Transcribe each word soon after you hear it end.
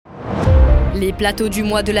Les plateaux du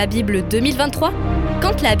mois de la Bible 2023,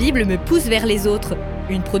 quand la Bible me pousse vers les autres,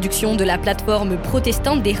 une production de la plateforme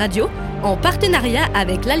protestante des radios en partenariat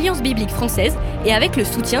avec l'Alliance biblique française et avec le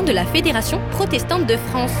soutien de la Fédération protestante de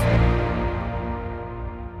France.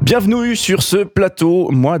 Bienvenue sur ce plateau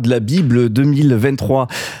Mois de la Bible 2023.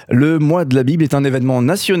 Le Mois de la Bible est un événement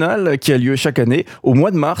national qui a lieu chaque année au mois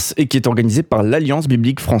de mars et qui est organisé par l'Alliance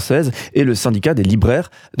biblique française et le syndicat des libraires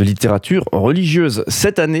de littérature religieuse.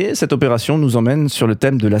 Cette année, cette opération nous emmène sur le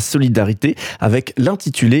thème de la solidarité avec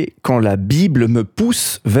l'intitulé « Quand la Bible me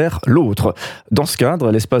pousse vers l'autre ». Dans ce cadre,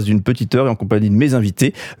 à l'espace d'une petite heure et en compagnie de mes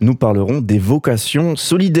invités, nous parlerons des vocations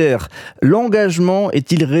solidaires. L'engagement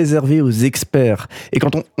est-il réservé aux experts ? Et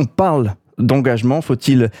quand on parle d'engagement,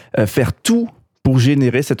 faut-il faire tout pour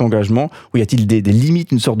générer cet engagement? Ou y a-t-il des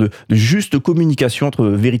limites, une sorte de juste communication entre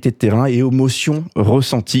vérité de terrain et émotion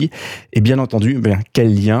ressentie? Et bien entendu,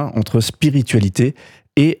 quel lien entre spiritualité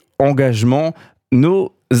et engagement?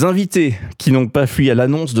 Nos invités qui n'ont pas fui à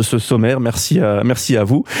l'annonce de ce sommaire, merci à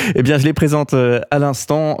vous. Eh bien, je les présente à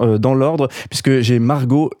l'instant dans l'ordre, puisque j'ai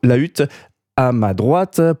Margot Lahutte à ma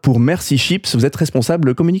droite pour Merci Chips. Vous êtes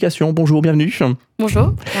responsable communication. Bonjour, bienvenue.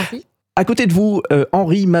 Bonjour, merci. À côté de vous,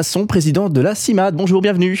 Henri Masson, président de la CIMAD. Bonjour,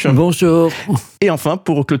 bienvenue. Bonjour. Et enfin,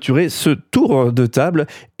 pour clôturer ce tour de table,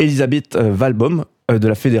 Elisabeth Walbaum de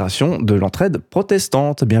la Fédération de l'Entraide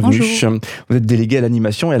protestante. Bienvenue. Bonjour. Vous êtes déléguée à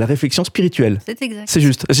l'animation et à la réflexion spirituelle. C'est exact. C'est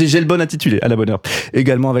juste. J'ai le bon intitulé, à la bonne heure.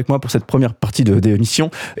 Également avec moi pour cette première partie de l'émission,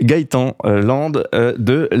 Gaëtan Land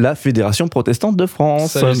de la Fédération protestante de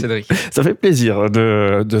France. Salut Cédric. Ça fait plaisir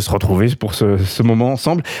de se retrouver pour ce moment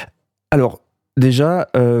ensemble. Alors, déjà,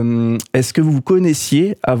 est-ce que vous vous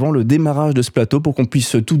connaissiez avant le démarrage de ce plateau pour qu'on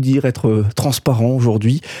puisse tout dire, être transparent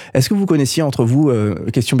aujourd'hui? Est-ce que vous connaissiez entre vous,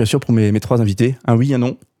 question bien sûr pour mes trois invités, un oui, un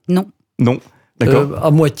non? Non. Non. D'accord. À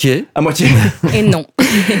moitié. À moitié. Et non.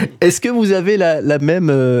 Est-ce que vous avez la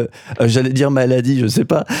même, j'allais dire maladie, je sais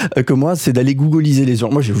pas, que moi, c'est d'aller googliser les gens?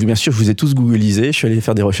 Moi, bien sûr, je vous ai tous googlisés, je suis allé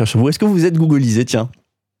faire des recherches sur vous. Est-ce que vous êtes googlisés, tiens?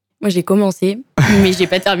 Moi, j'ai commencé, mais j'ai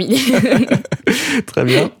pas terminé. Très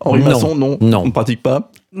bien. Henri Masson, non. On ne pratique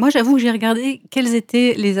pas. Moi, j'avoue que j'ai regardé quelles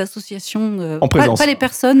étaient les associations, en présence. Pas les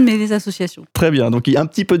personnes, mais les associations. Très bien, donc il y a un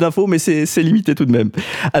petit peu d'infos, mais c'est limité tout de même.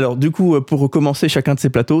 Alors du coup, pour commencer chacun de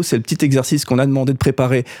ces plateaux, c'est le petit exercice qu'on a demandé de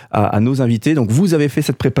préparer à nos invités. Donc vous avez fait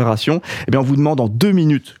cette préparation, eh bien on vous demande en 2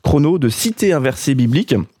 minutes chrono de citer un verset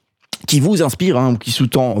biblique qui vous inspire ou qui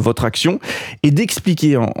sous-tend votre action, et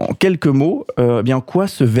d'expliquer en quelques mots bien quoi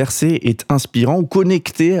ce verset est inspirant ou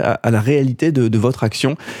connecté à la réalité de votre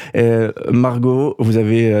action. Margot, vous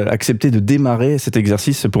avez accepté de démarrer cet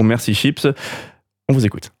exercice pour Merci Chips. On vous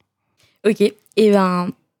écoute. Ok,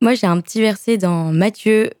 moi j'ai un petit verset dans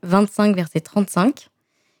Matthieu 25, verset 35,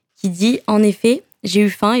 qui dit « En effet, j'ai eu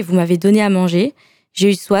faim et vous m'avez donné à manger, j'ai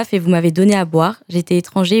eu soif et vous m'avez donné à boire, j'étais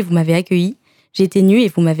étranger et vous m'avez accueilli, j'étais nu et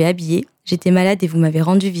vous m'avez habillé, j'étais malade et vous m'avez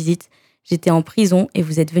rendu visite, j'étais en prison et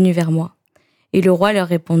vous êtes venus vers moi. » Et le roi leur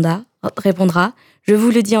répondra, « Je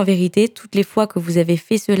vous le dis en vérité, toutes les fois que vous avez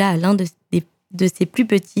fait cela à l'un de ces plus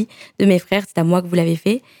petits de mes frères, c'est à moi que vous l'avez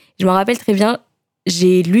fait. » Je m'en rappelle très bien,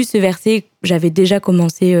 j'ai lu ce verset, j'avais déjà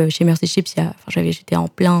commencé chez Merci Chips, j'étais en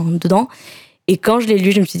plein dedans. Et quand je l'ai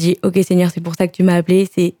lu, je me suis dit, ok Seigneur, c'est pour ça que tu m'as appelé,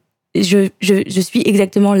 je suis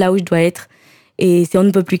exactement là où je dois être. Et c'est on ne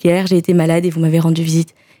peut plus clair, j'ai été malade et vous m'avez rendu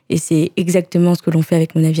visite. Et c'est exactement ce que l'on fait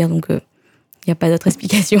avec mon navire, donc il n'y a pas d'autre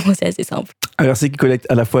explication, c'est assez simple. Un verset qui collecte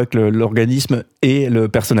à la fois avec l'organisme et le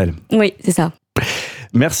personnel. Oui, c'est ça.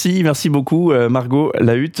 Merci beaucoup Margot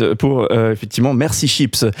Lahutte pour effectivement Merci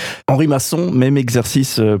Chips. Henri Masson, même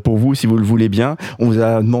exercice pour vous si vous le voulez bien. On vous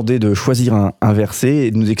a demandé de choisir un verset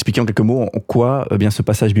et de nous expliquer en quelques mots en quoi bien ce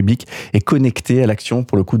passage biblique est connecté à l'action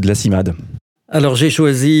pour le coup de la CIMAD. Alors j'ai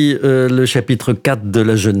choisi le chapitre 4 de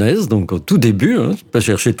la Genèse, donc au tout début, je pas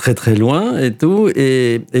chercher très très loin et tout,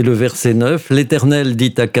 et le verset 9, « L'Éternel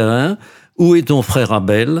dit à Caïn, où est ton frère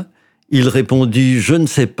Abel ? Il répondit, je ne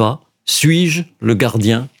sais pas, suis-je le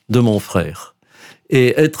gardien de mon frère ?»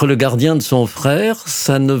 Et être le gardien de son frère,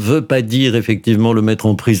 ça ne veut pas dire effectivement le mettre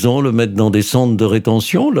en prison, le mettre dans des centres de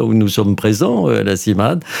rétention, là où nous sommes présents à la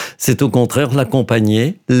CIMAD, c'est au contraire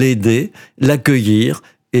l'accompagner, l'aider, l'accueillir.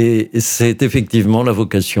 Et c'est effectivement la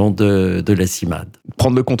vocation de la CIMAD.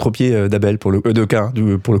 Prendre le contre-pied d'Abel de Caïn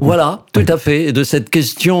pour le coup. Voilà, tout à fait. Et de cette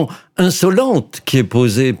question insolente qui est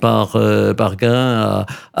posée par Caïn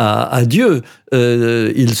à Dieu.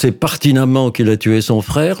 Il sait pertinemment qu'il a tué son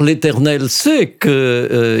frère. L'Éternel sait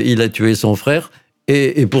qu'il a tué son frère.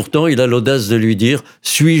 Et pourtant, il a l'audace de lui dire «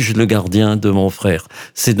 Suis-je le gardien de mon frère ?»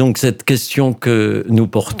 C'est donc cette question que nous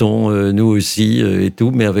portons, nous aussi, et tout,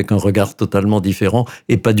 mais avec un regard totalement différent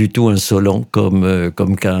et pas du tout insolent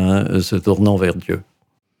comme Caïn se tournant vers Dieu.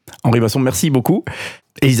 Henri Masson, merci beaucoup.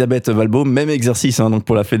 Elisabeth Valbaum, même exercice donc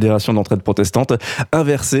pour la Fédération d'entraide protestante, un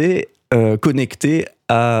verset connecté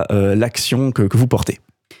à l'action que vous portez.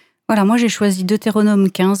 Voilà, moi j'ai choisi Deutéronome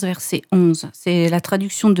 15, verset 11. C'est la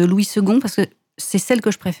traduction de Louis II parce que c'est celle que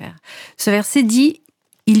je préfère. Ce verset dit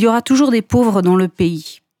 « Il y aura toujours des pauvres dans le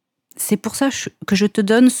pays. C'est pour ça que je te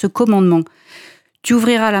donne ce commandement. Tu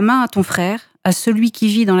ouvriras la main à ton frère, à celui qui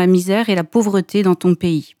vit dans la misère et la pauvreté dans ton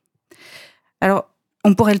pays. » Alors,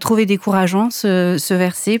 on pourrait le trouver décourageant, ce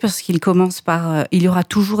verset, parce qu'il commence par « Il y aura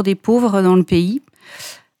toujours des pauvres dans le pays ».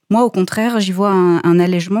 Moi, au contraire, j'y vois un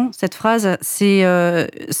allègement. Cette phrase, c'est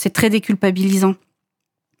très déculpabilisant.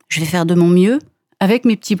 Je vais faire de mon mieux, avec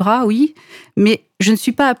mes petits bras, oui, mais je ne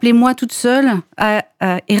suis pas appelée, moi, toute seule, à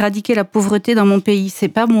éradiquer la pauvreté dans mon pays. C'est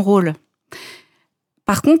pas mon rôle.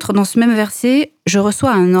 Par contre, dans ce même verset, je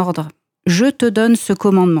reçois un ordre. Je te donne ce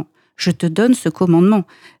commandement. Je te donne ce commandement.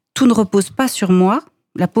 Tout ne repose pas sur moi.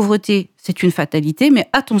 La pauvreté, c'est une fatalité, mais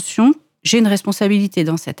attention, j'ai une responsabilité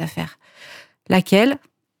dans cette affaire. Laquelle,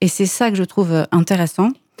 et c'est ça que je trouve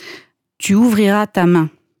intéressant, tu ouvriras ta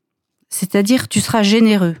main. C'est-à-dire, tu seras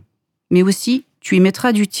généreux, mais aussi, tu y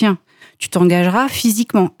mettras du tien. Tu t'engageras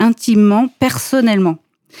physiquement, intimement, personnellement.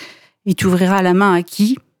 Et tu ouvriras la main à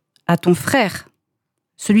qui ? À ton frère,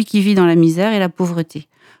 celui qui vit dans la misère et la pauvreté.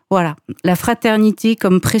 Voilà, la fraternité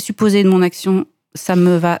comme présupposé de mon action, ça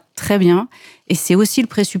me va très bien. Et c'est aussi le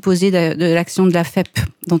présupposé de l'action de la FEP,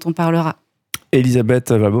 dont on parlera.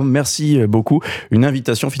 Elisabeth Valbaum, merci beaucoup. Une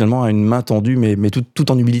invitation finalement à une main tendue, mais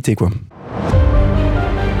tout en humilité, quoi.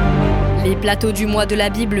 Les plateaux du mois de la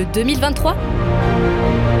Bible 2023.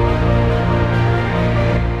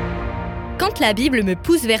 Quand la Bible me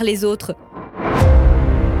pousse vers les autres.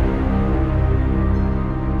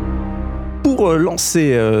 Pour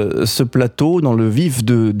lancer ce plateau dans le vif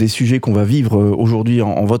des sujets qu'on va vivre aujourd'hui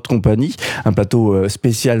en votre compagnie, un plateau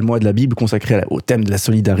spécial mois de la Bible consacré au thème de la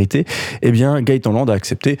solidarité, eh bien Gaëtan Land a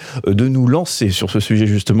accepté de nous lancer sur ce sujet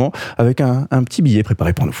justement avec un petit billet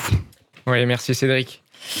préparé pour nous. Oui, merci Cédric.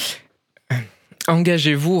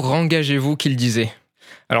 Engagez-vous, rengagez-vous, qu'il disait.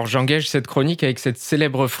 Alors j'engage cette chronique avec cette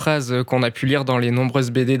célèbre phrase qu'on a pu lire dans les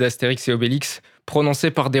nombreuses BD d'Astérix et Obélix, prononcée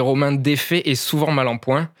par des Romains défaits et souvent mal en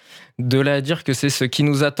point. De là à dire que c'est ce qui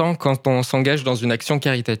nous attend quand on s'engage dans une action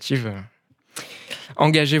caritative.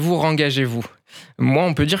 Engagez-vous, rengagez-vous. Moi,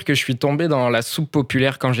 on peut dire que je suis tombé dans la soupe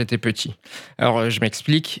populaire quand j'étais petit. Alors, je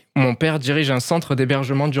m'explique. Mon père dirige un centre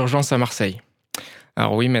d'hébergement d'urgence à Marseille.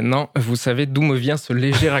 Alors oui, maintenant, vous savez d'où me vient ce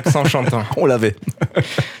léger accent chantant. On l'avait.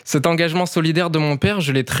 Cet engagement solidaire de mon père,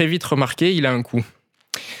 je l'ai très vite remarqué, il a un coût.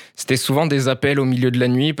 C'était souvent des appels au milieu de la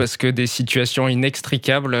nuit parce que des situations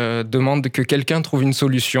inextricables demandent que quelqu'un trouve une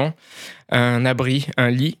solution, un abri, un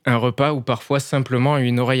lit, un repas ou parfois simplement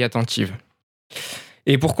une oreille attentive.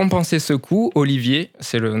 Et pour compenser ce coût, Olivier,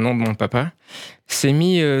 c'est le nom de mon papa, s'est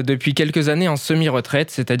mis depuis quelques années en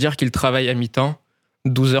semi-retraite, c'est-à-dire qu'il travaille à mi-temps,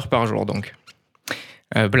 12 heures par jour donc.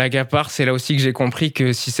 Blague à part, c'est là aussi que j'ai compris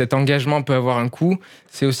que si cet engagement peut avoir un coût,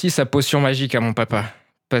 c'est aussi sa potion magique à mon papa.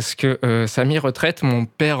 Parce que sa mi-retraite, mon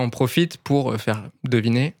père en profite pour faire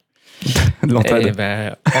deviner. De l'entraide.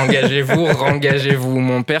 Engagez-vous, rengagez-vous.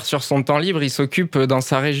 Mon père, sur son temps libre, il s'occupe dans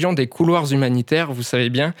sa région des couloirs humanitaires. Vous savez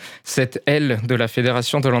bien, cette aile de la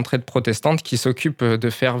Fédération de l'entraide protestante qui s'occupe de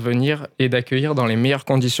faire venir et d'accueillir dans les meilleures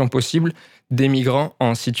conditions possibles des migrants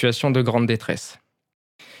en situation de grande détresse.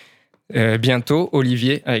 Bientôt,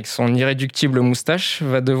 Olivier, avec son irréductible moustache,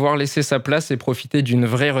 va devoir laisser sa place et profiter d'une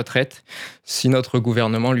vraie retraite, si notre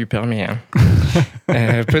gouvernement lui permet.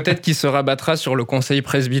 Peut-être qu'il se rabattra sur le conseil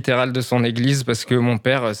presbytéral de son église, parce que mon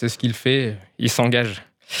père, c'est ce qu'il fait, il s'engage.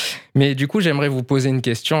 Mais du coup, j'aimerais vous poser une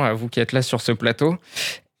question à vous qui êtes là sur ce plateau.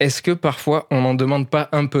 Est-ce que parfois, on n'en demande pas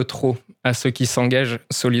un peu trop à ceux qui s'engagent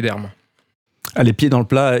solidairement ? Les pieds dans le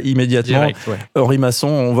plat immédiatement. Direct, ouais. Henri Masson,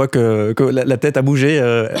 on voit que la tête a bougé.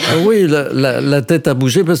 Oui, la tête a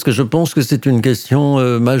bougé parce que je pense que c'est une question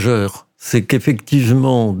majeure. C'est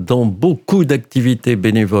qu'effectivement, dans beaucoup d'activités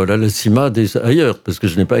bénévoles, à la CIMAD et ailleurs, parce que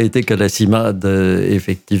je n'ai pas été qu'à la CIMAD,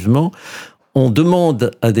 effectivement, on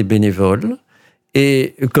demande à des bénévoles,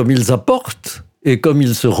 et comme ils apportent, et comme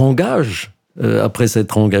ils se rengagent, après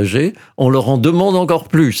s'être engagés, on leur en demande encore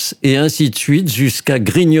plus, et ainsi de suite, jusqu'à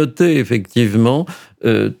grignoter effectivement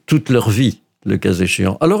toute leur vie, le cas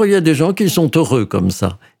échéant. Alors il y a des gens qui sont heureux comme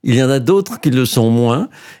ça, il y en a d'autres qui le sont moins,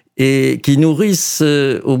 et qui nourrissent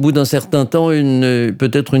au bout d'un certain temps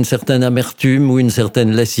peut-être une certaine amertume ou une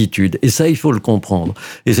certaine lassitude. Et ça, il faut le comprendre.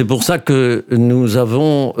 Et c'est pour ça que nous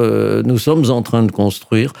sommes en train de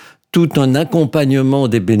construire tout un accompagnement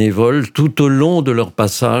des bénévoles tout au long de leur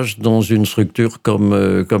passage dans une structure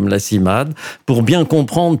comme la CIMAD, pour bien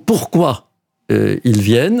comprendre pourquoi ils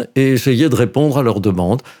viennent et essayer de répondre à leurs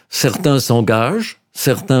demandes. Certains s'engagent,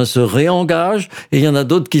 certains se réengagent, et il y en a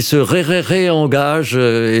d'autres qui se réengagent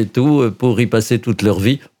et tout pour y passer toute leur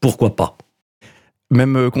vie. Pourquoi pas?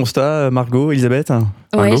 Même constat, Margot, Elisabeth?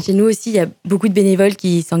 Ouais, chez nous aussi, il y a beaucoup de bénévoles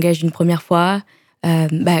qui s'engagent une première fois.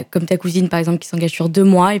 Comme ta cousine, par exemple, qui s'engage sur 2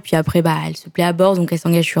 mois, et puis après, elle se plaît à bord, donc elle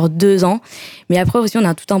s'engage sur 2 ans. Mais après aussi, on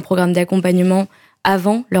a tout un programme d'accompagnement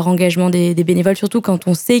avant leur engagement des bénévoles, surtout quand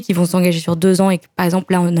on sait qu'ils vont s'engager sur 2 ans et que, par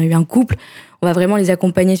exemple, là, on a eu un couple, on va vraiment les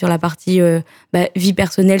accompagner sur la partie vie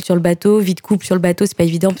personnelle sur le bateau, vie de couple sur le bateau. C'est pas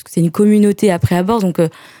évident parce que c'est une communauté après à bord, donc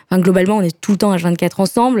globalement, on est tout le temps H24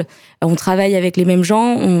 ensemble, on travaille avec les mêmes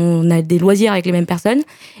gens, on a des loisirs avec les mêmes personnes,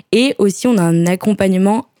 et aussi on a un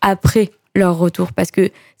accompagnement après leur retour, parce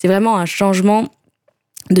que c'est vraiment un changement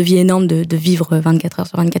de vie énorme de vivre 24 heures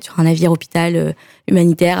sur 24 sur un navire hôpital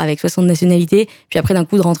humanitaire avec 60 nationalités, puis après d'un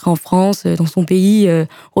coup de rentrer en France, dans son pays,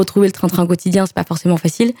 retrouver le train-train quotidien, c'est pas forcément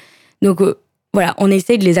facile. Donc voilà, on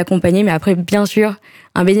essaye de les accompagner, mais après, bien sûr,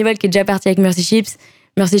 un bénévole qui est déjà parti avec Mercy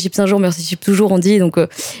Ships un jour, Mercy Ships toujours, on dit. Donc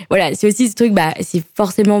voilà, c'est aussi ce truc, c'est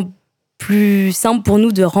forcément plus simple pour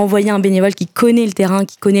nous de renvoyer un bénévole qui connaît le terrain,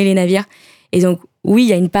 qui connaît les navires. Et donc, oui, il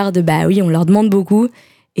y a une part de, oui, on leur demande beaucoup,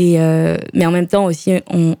 mais en même temps aussi,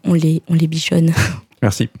 on les bichonne.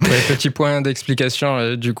 Merci. Ouais, petit point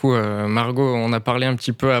d'explication, du coup, Margot, on a parlé un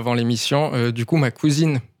petit peu avant l'émission, du coup, ma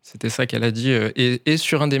cousine, c'était ça qu'elle a dit, est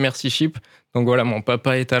sur un des Mercy Ships. Donc voilà, mon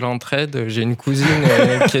papa est à l'entraide, j'ai une cousine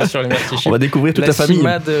qui est sur les Mercy Ships. On va découvrir toute la famille.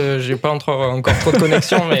 La CIMAD, j'ai pas encore trop de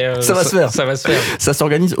connexion, mais ça va se faire. Ça va se faire. Ça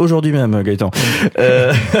s'organise aujourd'hui même, Gaëtan.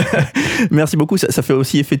 Merci beaucoup. Ça fait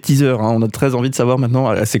aussi effet de teaser. On a très envie de savoir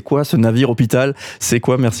maintenant, c'est quoi ce navire hôpital? C'est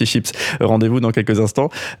quoi Mercy Ships? Rendez-vous dans quelques instants.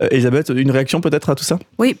 Elisabeth, une réaction peut-être à tout ça?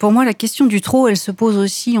 Oui, pour moi, la question du trop, elle se pose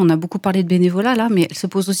aussi, on a beaucoup parlé de bénévolat là, mais elle se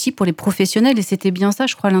pose aussi pour les professionnels, et c'était bien ça,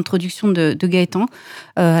 je crois, l'introduction de Gaëtan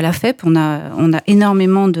à la FEP. On a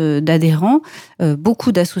énormément d'adhérents,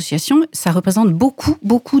 beaucoup d'associations. Ça représente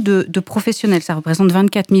beaucoup de professionnels. Ça représente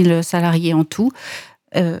 24 000 salariés en tout.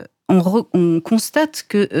 On constate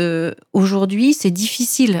que aujourd'hui, c'est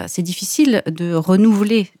difficile de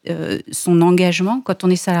renouveler son engagement quand on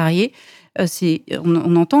est salarié.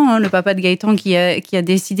 On entend le papa de Gaëtan qui a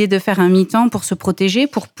décidé de faire un mi-temps pour se protéger,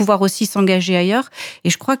 pour pouvoir aussi s'engager ailleurs. Et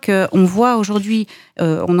je crois qu'on voit aujourd'hui,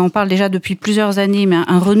 on en parle déjà depuis plusieurs années, mais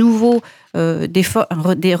un renouveau des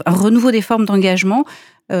formes d'engagement,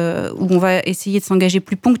 où on va essayer de s'engager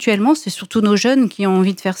plus ponctuellement. C'est surtout nos jeunes qui ont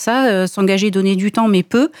envie de faire ça, s'engager, donner du temps, mais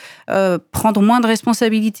peu, prendre moins de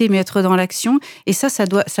responsabilités, mais être dans l'action. Et ça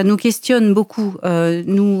nous questionne beaucoup,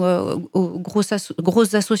 nous, aux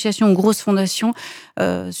grosses associations, aux grosses fondations,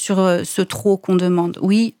 sur ce trop qu'on demande.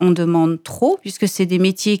 Oui, on demande trop, puisque c'est des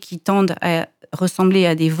métiers qui tendent à ressembler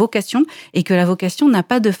à des vocations, et que la vocation n'a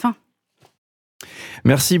pas de fin.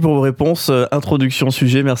 Merci pour vos réponses. Introduction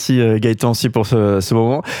sujet. Merci Gaëtan aussi pour ce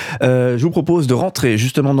moment. Je vous propose de rentrer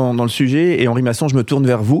justement dans le sujet. Et Henri Masson, je me tourne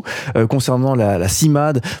vers vous concernant la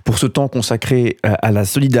CIMAD, pour ce temps consacré à la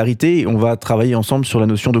solidarité. On va travailler ensemble sur la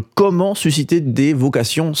notion de comment susciter des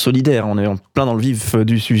vocations solidaires. On est en plein dans le vif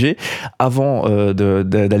du sujet. Avant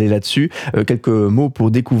d'aller là-dessus, quelques mots pour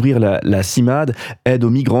découvrir la CIMAD. Aide aux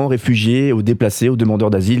migrants, réfugiés, aux déplacés, aux demandeurs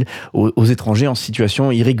d'asile, aux étrangers en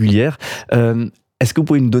situation irrégulière. Est-ce que vous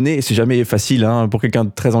pouvez nous donner, c'est jamais facile pour quelqu'un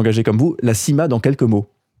de très engagé comme vous, la CIMAD en quelques mots?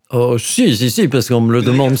 Oh, si, parce qu'on me le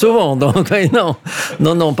demande souvent. Donc,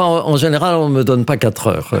 non, pas, en général, on ne me donne pas 4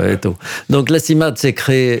 heures et tout. Donc, la CIMAD s'est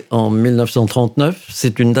créée en 1939.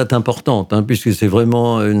 C'est une date importante, puisque c'est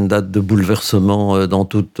vraiment une date de bouleversement dans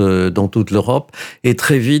toute l'Europe. Et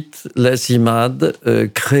très vite, la CIMAD,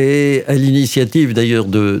 créée à l'initiative d'ailleurs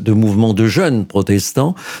de mouvements de jeunes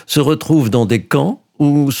protestants, se retrouve dans des camps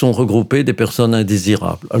où sont regroupées des personnes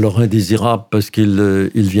indésirables. Alors indésirables parce qu'ils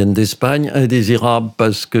viennent d'Espagne, indésirables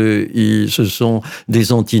parce que ce sont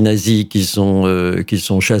des anti-nazis qui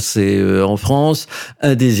sont chassés en France,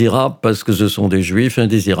 indésirables parce que ce sont des juifs,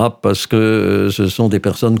 indésirables parce que ce sont des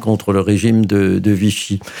personnes contre le régime de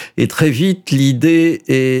Vichy. Et très vite, l'idée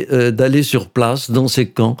est d'aller sur place dans ces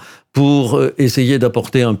camps pour essayer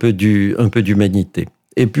d'apporter un peu d'humanité.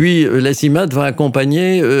 Et puis, la CIMAD va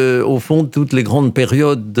accompagner, au fond, toutes les grandes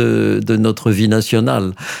périodes de notre vie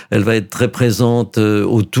nationale. Elle va être très présente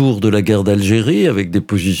autour de la guerre d'Algérie, avec des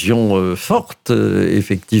positions fortes,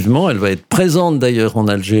 effectivement. Elle va être présente, d'ailleurs, en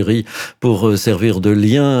Algérie, pour servir de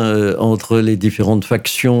lien entre les différentes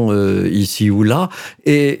factions ici ou là.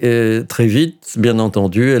 Et très vite, bien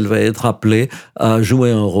entendu, elle va être appelée à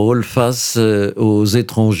jouer un rôle face aux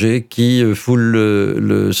étrangers qui foulent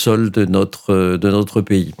le sol de notre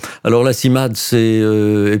pays. Alors la CIMAD, c'est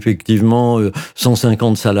effectivement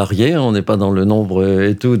 150 salariés. On n'est pas dans le nombre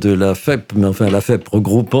et tout de la FEP, mais enfin la FEP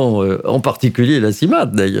regroupant en particulier la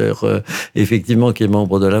CIMAD d'ailleurs, effectivement qui est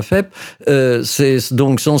membre de la FEP. C'est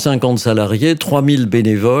donc 150 salariés, 3000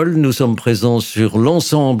 bénévoles. Nous sommes présents sur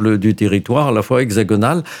l'ensemble du territoire, à la fois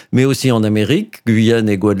hexagonal, mais aussi en Amérique, Guyane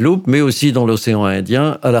et Guadeloupe, mais aussi dans l'océan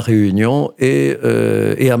Indien, à la Réunion et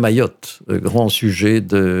à Mayotte. Grand sujet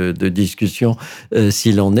de discussion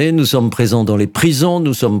s'il en est. Nous sommes présents dans les prisons,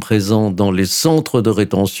 nous sommes présents dans les centres de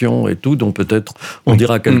rétention et tout, dont peut-être on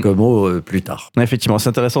dira quelques mots plus tard. Effectivement, c'est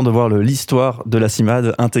intéressant de voir l'histoire de la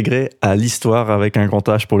CIMAD intégrée à l'histoire avec un grand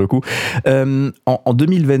H pour le coup. En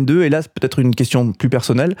 2022, et là c'est peut-être une question plus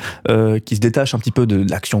personnelle, qui se détache un petit peu de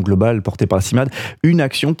l'action globale portée par la CIMAD, une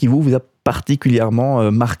action qui vous a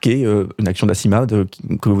particulièrement marqué, une action de la CIMAD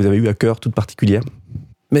que vous avez eu à cœur toute particulière?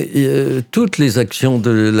 Mais toutes les actions de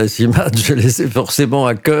la CIMAD, je les ai forcément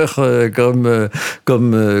à cœur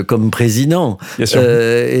comme président. Bien sûr.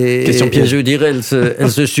 Et je dirais,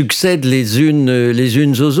 elles se succèdent les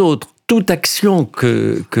unes aux autres. Toute action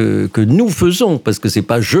que nous faisons, parce que c'est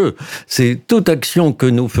pas c'est toute action que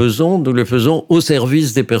nous le faisons au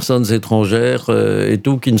service des personnes étrangères et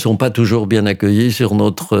tout, qui ne sont pas toujours bien accueillies sur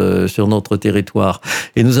notre territoire.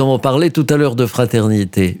 Et nous avons parlé tout à l'heure de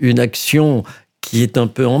fraternité. Une action qui est un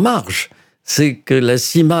peu en marge, c'est que la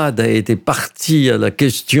CIMAD a été partie à la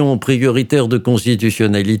question prioritaire de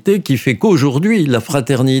constitutionnalité qui fait qu'aujourd'hui, la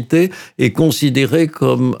fraternité est considérée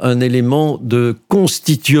comme un élément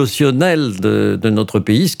constitutionnel de notre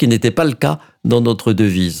pays, ce qui n'était pas le cas dans notre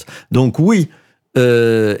devise. Donc oui,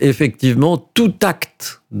 effectivement, tout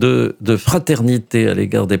acte de fraternité à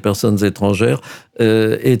l'égard des personnes étrangères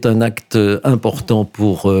est un acte important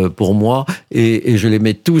pour moi, et je les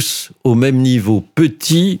mets tous au même niveau,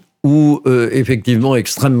 petit ou effectivement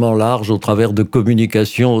extrêmement large, au travers de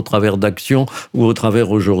communication, au travers d'actions, ou au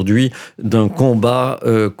travers aujourd'hui d'un combat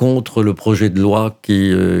contre le projet de loi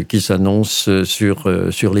qui s'annonce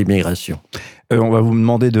sur l'immigration. On va vous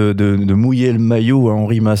demander de mouiller le maillot à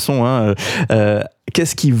Henri Masson.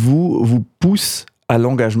 Qu'est-ce qui vous pousse à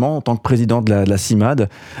l'engagement en tant que président de la CIMAD?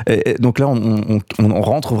 Et donc là, on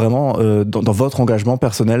rentre vraiment dans votre engagement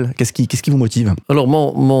personnel. Qu'est-ce qui vous motive? Alors,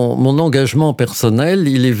 mon engagement personnel,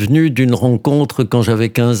 il est venu d'une rencontre quand j'avais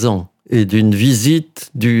 15 ans. Et d'une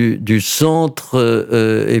visite du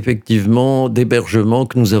centre, effectivement, d'hébergement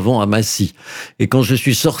que nous avons à Massy. Et quand je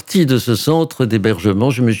suis sorti de ce centre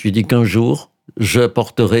d'hébergement, je me suis dit qu'un jour,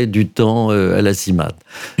 j'apporterai du temps à la CIMAD.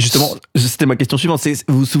 Justement, c'était ma question suivante.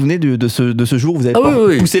 Vous vous souvenez de ce jour où vous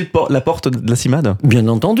avez poussé la porte de la CIMAD? Bien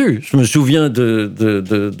entendu. Je me souviens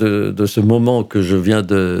de ce moment que je viens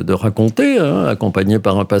de raconter, accompagné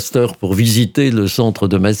par un pasteur pour visiter le centre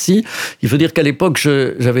de Massy. Il faut dire qu'à l'époque,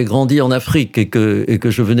 j'avais grandi en Afrique et que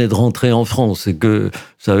je venais de rentrer en France et que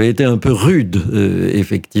ça avait été un peu rude,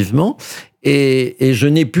 effectivement. Et je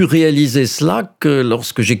n'ai pu réaliser cela que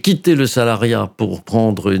lorsque j'ai quitté le salariat pour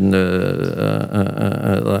prendre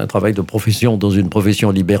un travail de profession dans une profession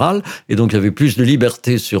libérale, et donc j'avais plus de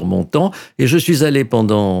liberté sur mon temps, et je suis allé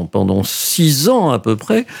pendant 6 ans à peu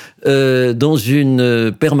près dans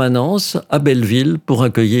une permanence à Belleville pour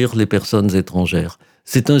accueillir les personnes étrangères.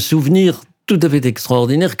 C'est un souvenir tout à fait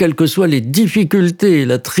extraordinaire, quelles que soient les difficultés et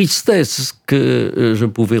la tristesse que je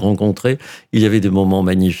pouvais rencontrer, il y avait des moments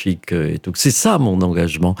magnifiques et tout. C'est ça mon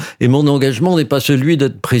engagement. Et mon engagement n'est pas celui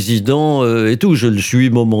d'être président et tout. Je le suis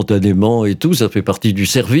momentanément et tout. Ça fait partie du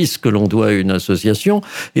service que l'on doit à une association,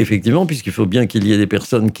 effectivement, puisqu'il faut bien qu'il y ait des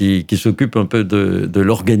personnes qui s'occupent un peu de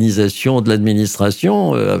l'organisation, de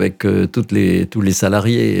l'administration, avec tous les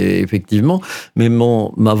salariés, effectivement. Mais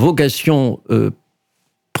ma vocation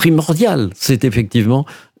primordial, c'est effectivement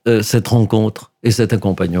cette rencontre et cet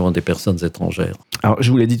accompagnement des personnes étrangères. Alors, je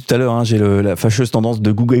vous l'ai dit tout à l'heure, j'ai la fâcheuse tendance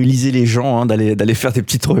de googliser les gens, d'aller faire des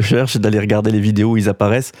petites recherches et d'aller regarder les vidéos où ils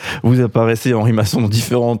apparaissent. Vous apparaissez, Henri Masson, dans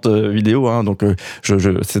différentes vidéos, donc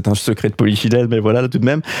c'est un secret de polichinelle, mais voilà, tout de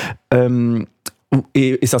même.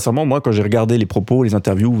 Et sincèrement, moi, quand j'ai regardé les propos, les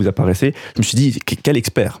interviews où vous apparaissez, je me suis dit, quel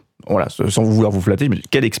expert! voilà, sans vouloir vous flatter, je me dis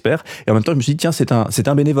quel expert. Et en même temps, je me suis dit tiens, c'est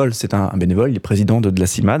un bénévole, un bénévole, il est président de la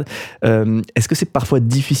CIMAD. Est-ce que c'est parfois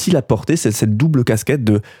difficile à porter cette double casquette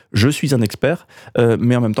de je suis un expert,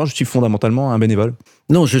 mais en même temps, je suis fondamentalement un bénévole?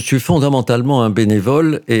 Non, je suis fondamentalement un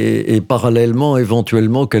bénévole et parallèlement,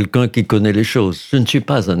 éventuellement, quelqu'un qui connaît les choses. Je ne suis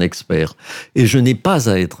pas un expert et je n'ai pas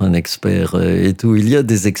à être un expert et tout. Il y a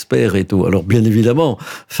des experts et tout. Alors, bien évidemment,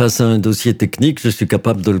 face à un dossier technique, je suis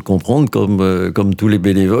capable de le comprendre comme tous les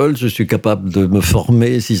bénévoles. Je suis capable de me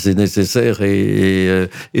former si c'est nécessaire et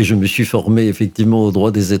je me suis formé effectivement au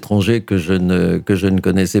droit des étrangers que je ne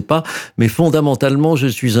connaissais pas. Mais fondamentalement, je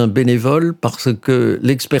suis un bénévole parce que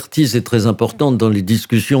l'expertise est très importante dans les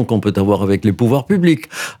discussions qu'on peut avoir avec les pouvoirs publics,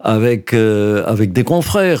 avec des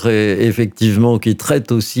confrères, effectivement, qui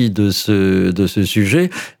traitent aussi de ce sujet,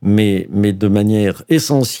 mais de manière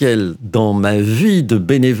essentielle dans ma vie de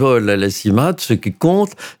bénévole à la CIMAD, ce qui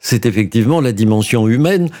compte, c'est effectivement la dimension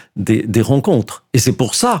humaine des rencontres. Et c'est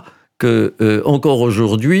pour ça que, encore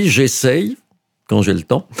aujourd'hui, j'essaye, quand j'ai le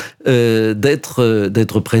temps,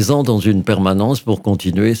 d'être présent dans une permanence pour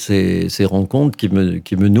continuer ces rencontres qui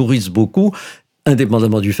me nourrissent beaucoup,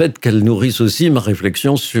 indépendamment du fait qu'elles nourrissent aussi ma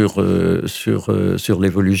réflexion sur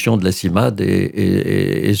l'évolution de la CIMAD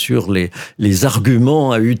et sur les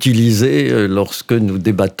arguments à utiliser lorsque nous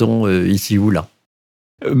débattons ici ou là.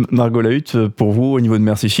 Margot Lahutte, pour vous, au niveau de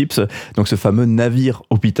Mercy Ships, donc ce fameux navire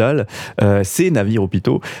hôpital, ces navires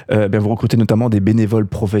hôpitaux, vous recrutez notamment des bénévoles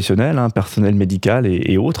professionnels, personnel médical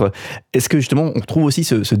et autres. Est-ce que justement on retrouve aussi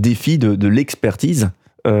ce défi de l'expertise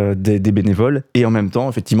des bénévoles et en même temps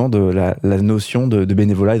effectivement de la notion de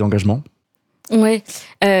bénévolat et d'engagement? Ouais,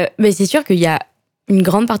 mais c'est sûr qu'il y a une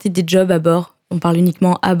grande partie des jobs à bord. On parle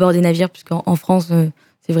uniquement à bord des navires, puisqu'en France,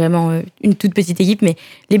 c'est vraiment une toute petite équipe. Mais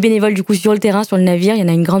les bénévoles, du coup, sur le terrain, sur le navire, il y en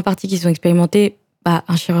a une grande partie qui sont expérimentés.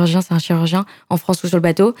 Un chirurgien, c'est un chirurgien en France ou sur le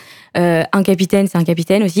bateau. Un capitaine, c'est un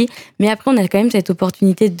capitaine aussi. Mais après, on a quand même cette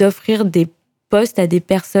opportunité d'offrir des postes à des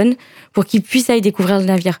personnes pour qu'ils puissent aller découvrir le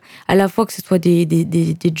navire. À la fois que ce soit des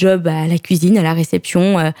jobs à la cuisine, à la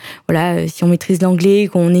réception, si on maîtrise l'anglais,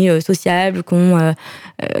 qu'on est sociable, qu'on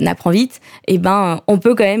apprend vite, on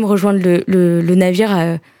peut quand même rejoindre le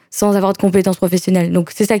navire sans avoir de compétences professionnelles.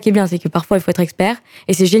 Donc c'est ça qui est bien, c'est que parfois il faut être expert,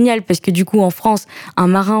 et c'est génial parce que du coup en France, un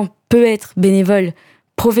marin peut être bénévole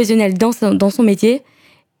professionnel dans son métier,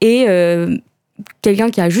 et quelqu'un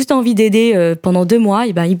qui a juste envie d'aider pendant 2 mois,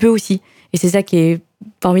 il peut aussi. Et c'est ça qui est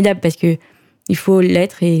formidable, parce que il faut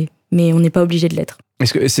l'être, mais on n'est pas obligé de l'être.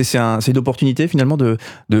 Est-ce que c'est une opportunité finalement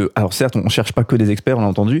alors certes, on ne cherche pas que des experts, on l'a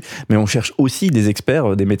entendu, mais on cherche aussi des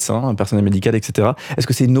experts, des médecins, un personnel médical, etc. Est-ce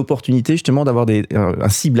que c'est une opportunité justement d'avoir un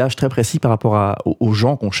ciblage très précis par rapport aux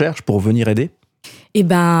gens qu'on cherche pour venir aider?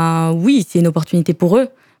 Oui, c'est une opportunité pour eux,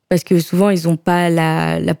 parce que souvent ils n'ont pas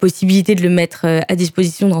la possibilité de le mettre à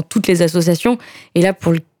disposition dans toutes les associations. Et là,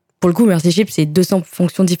 pour le coup, Mercy Ships, c'est 200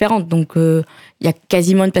 fonctions différentes, donc il y a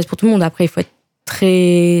quasiment une place pour tout le monde. Après, il faut être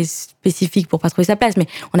très spécifique pour pas trouver sa place, mais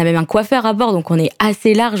on a même un coiffeur à bord, donc on est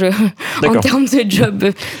assez large en termes de job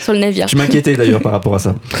sur le navire. Je m'inquiétais d'ailleurs par rapport à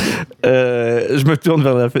ça. Je me tourne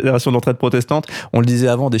vers la Fédération d'entraide protestante. On le disait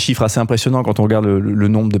avant, des chiffres assez impressionnants quand on regarde le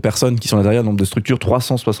nombre de personnes qui sont là derrière, le nombre de structures,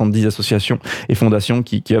 370 associations et fondations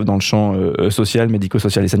qui œuvrent dans le champ social,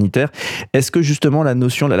 médico-social et sanitaire. Est-ce que justement la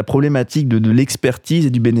notion, la problématique de l'expertise et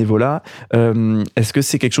du bénévolat, est-ce que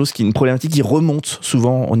c'est quelque chose une problématique qui remonte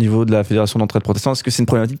souvent au niveau de la Fédération d'entraide protestante? Est-ce que c'est une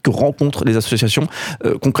problématique que rencontrent les associations?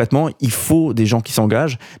 Concrètement, il faut des gens qui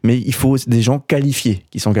s'engagent, mais il faut des gens qualifiés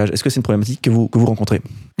qui s'engagent. Est-ce que c'est une problématique que vous rencontrez?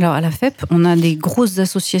 Alors, à la FEP, on a des grosses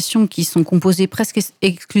associations qui sont composées presque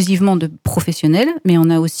exclusivement de professionnels, mais on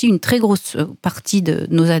a aussi une très grosse partie de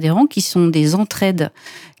nos adhérents qui sont des entraides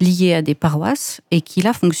liées à des paroisses et qui,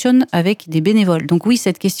 là, fonctionnent avec des bénévoles. Donc oui,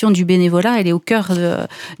 cette question du bénévolat, elle est au cœur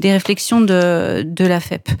des réflexions de la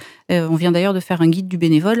FEP. On vient d'ailleurs de faire un guide du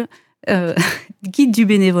bénévolat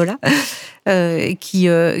qui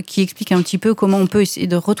explique un petit peu comment on peut essayer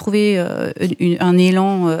de retrouver un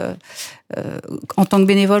élan en tant que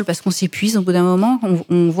bénévole, parce qu'on s'épuise au bout d'un moment.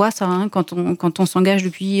 On voit ça quand on s'engage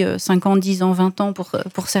depuis 5 ans, 10 ans, 20 ans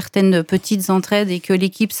pour certaines petites entraides, et que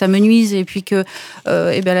l'équipe s'amenuise, et puis que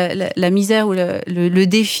la misère ou le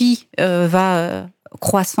défi va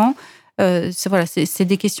croissant. C'est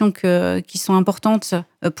des questions qui sont importantes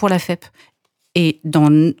pour la FEP. Et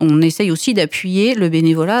on essaye aussi d'appuyer le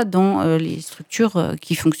bénévolat dans les structures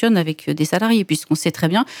qui fonctionnent avec des salariés, puisqu'on sait très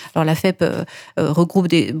bien. Alors la FEP regroupe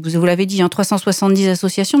vous l'avez dit, 370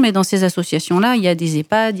 associations, mais dans ces associations-là, il y a des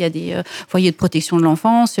EHPAD, il y a des foyers de protection de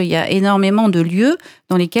l'enfance, il y a énormément de lieux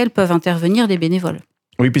dans lesquels peuvent intervenir des bénévoles.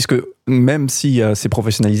 Oui, puisque même si c'est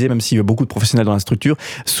professionnalisé, même s'il y a beaucoup de professionnels dans la structure,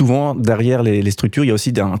 souvent derrière les structures, il y a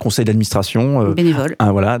aussi un conseil d'administration. Bénévole.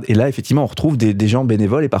 Voilà. Et là, effectivement, on retrouve des gens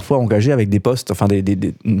bénévoles et parfois engagés avec des postes, enfin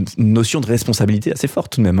une notion de responsabilité assez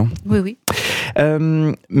forte tout de même. Hein. Oui.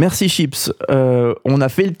 Merci Chips. On a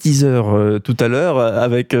fait le teaser tout à l'heure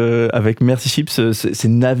avec Merci Chips, ces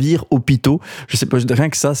navires hôpitaux. Je sais pas, rien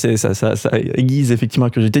que ça aiguise effectivement la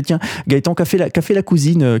curiosité. Tiens, Gaëtan, qu'a fait la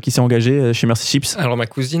cousine qui s'est engagée chez Merci Chips? Alors ma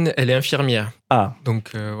cousine, elle est infirmière. Ah,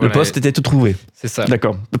 donc le voilà, poste était tout trouvé. C'est ça.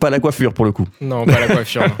 D'accord. Pas la coiffure pour le coup. Non, pas la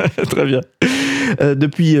coiffure. Non. Très bien.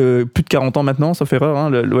 Depuis plus de 40 ans maintenant, sauf erreur, hein,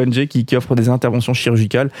 l'ONG qui offre des interventions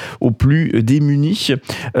chirurgicales aux plus démunis.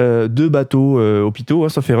 2 bateaux hôpitaux, hein,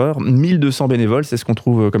 sauf erreur. 1200 bénévoles, c'est ce qu'on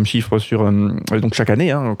trouve comme chiffre sur donc chaque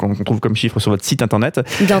année, hein, qu'on trouve comme chiffre sur votre site internet.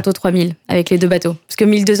 Bientôt 3000 avec les 2 bateaux. Parce que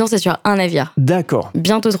 1200, c'est sur un navire. D'accord.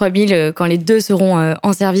 Bientôt 3000, quand les 2 seront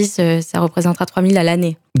en service, ça représentera 3000 à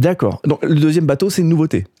l'année. D'accord. Donc le deuxième bateau, c'est une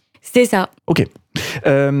nouveauté. C'est ça. Ok.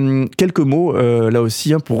 Quelques mots là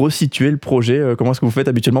aussi pour resituer le projet. Comment est-ce que vous faites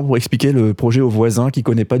habituellement pour expliquer le projet aux voisins qui ne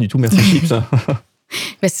connaissent pas du tout Merci Chips?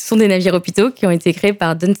 Ce sont des navires hôpitaux qui ont été créés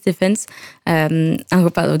par Don Stephens,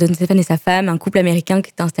 Don Stephen et sa femme, un couple américain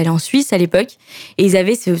qui était installé en Suisse à l'époque. Et ils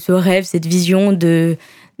avaient ce rêve, cette vision de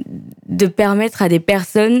permettre à des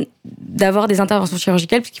personnes d'avoir des interventions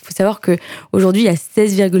chirurgicales, parce qu'il faut savoir qu'aujourd'hui, il y a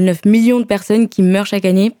 16,9 millions de personnes qui meurent chaque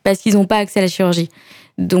année parce qu'ils n'ont pas accès à la chirurgie.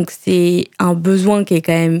 Donc c'est un besoin qui est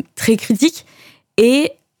quand même très critique.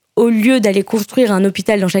 Et au lieu d'aller construire un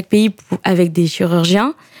hôpital dans chaque pays avec des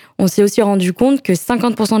chirurgiens, on s'est aussi rendu compte que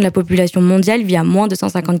 50% de la population mondiale vit à moins de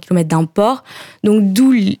 150 km d'un port. Donc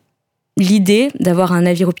d'où l'idée d'avoir un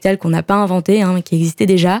navire hôpital qu'on n'a pas inventé, qui existait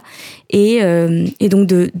déjà, et donc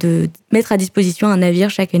de mettre à disposition un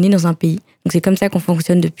navire chaque année dans un pays. Donc c'est comme ça qu'on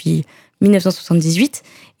fonctionne depuis 1978,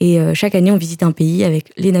 et chaque année on visite un pays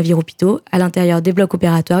avec les navires hôpitaux, à l'intérieur des blocs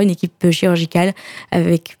opératoires, une équipe chirurgicale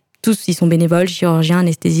avec tous, ils sont bénévoles, chirurgiens,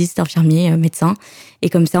 anesthésistes, infirmiers, médecins, et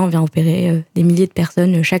comme ça on vient opérer des milliers de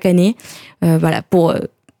personnes chaque année, pour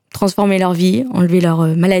transformer leur vie, enlever leur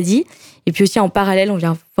maladie. Et puis aussi en parallèle, on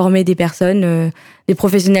vient former des personnes, des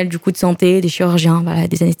professionnels du coup de santé, des chirurgiens,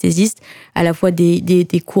 des anesthésistes, à la fois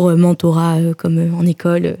des cours mentorat comme en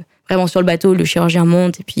école. Vraiment sur le bateau, le chirurgien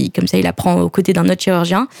monte et puis comme ça il apprend aux côtés d'un autre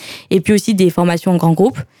chirurgien. Et puis aussi des formations en grand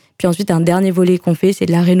groupe. Puis ensuite un dernier volet qu'on fait, c'est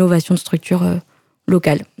de la rénovation de structures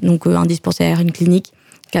locales. Donc un dispensaire, une clinique,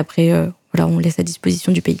 qu'après on laisse à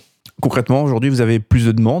disposition du pays. Concrètement, aujourd'hui, vous avez plus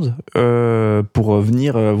de demandes pour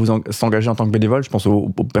venir s'engager en tant que bénévole. Je pense au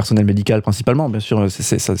personnel médical principalement, bien sûr.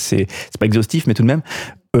 C'est pas exhaustif, mais tout de même.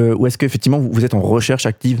 Ou est-ce qu'effectivement, vous êtes en recherche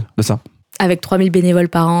active de ça? Avec 3000 bénévoles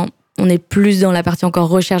par an, on est plus dans la partie encore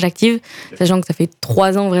recherche active, sachant que ça fait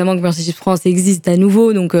 3 ans vraiment que Merci Chips France existe à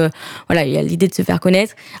nouveau. Donc il y a l'idée de se faire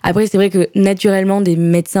connaître. Après, c'est vrai que naturellement, des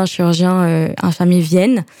médecins, chirurgiens, infirmiers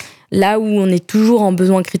viennent. Là où on est toujours en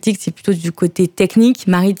besoin critique, c'est plutôt du côté technique,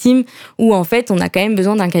 maritime, où en fait, on a quand même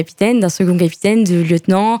besoin d'un capitaine, d'un second capitaine, de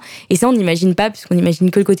lieutenant. Et ça, on n'imagine pas, puisqu'on n'imagine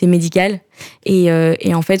que le côté médical. Et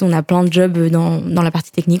en fait, on a plein de jobs dans la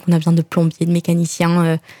partie technique. On a besoin de plombiers, de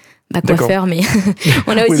mécaniciens, coiffeurs, mais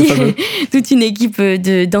on a aussi toute une équipe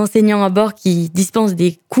d'enseignants à bord qui dispensent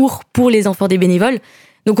des cours pour les enfants des bénévoles.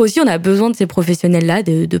 Donc aussi, on a besoin de ces professionnels-là,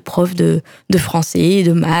 de profs de français,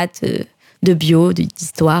 de maths, de bio,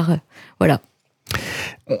 d'histoire, voilà.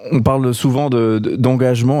 On parle souvent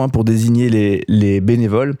d'engagement pour désigner les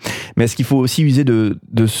bénévoles, mais est-ce qu'il faut aussi user de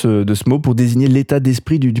ce mot pour désigner l'état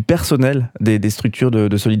d'esprit du personnel des structures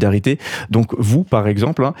de solidarité? Donc vous, par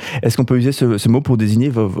exemple, est-ce qu'on peut user ce mot pour désigner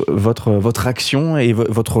votre action et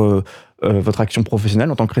votre action professionnelle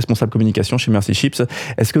en tant que responsable communication chez Merci Chips?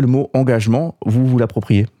 Est-ce que le mot engagement, vous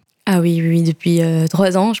l'appropriez? Ah oui, depuis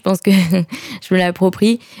 3 ans, je pense que je me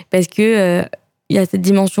l'approprie, parce que il y a cette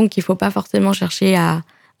dimension qu'il ne faut pas forcément chercher à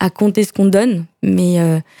compter ce qu'on donne, mais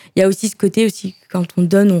il y a aussi ce côté aussi, quand on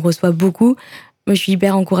donne, on reçoit beaucoup. Moi, je suis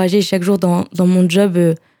hyper encouragée chaque jour dans mon job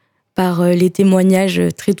par les témoignages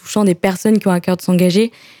très touchants des personnes qui ont à cœur de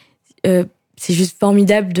s'engager. C'est juste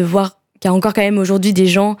formidable de voir qu'il y a encore quand même aujourd'hui des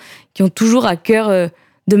gens qui ont toujours à cœur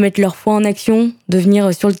de mettre leur foi en action, de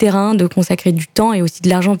venir sur le terrain, de consacrer du temps et aussi de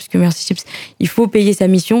l'argent, puisque Merci Chips, il faut payer sa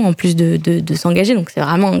mission en plus de s'engager. Donc c'est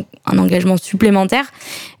vraiment un engagement supplémentaire.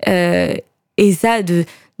 Et ça, de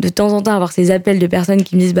temps en temps, avoir ces appels de personnes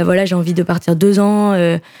qui me disent j'ai envie de partir 2 ans,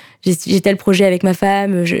 j'ai tel projet avec ma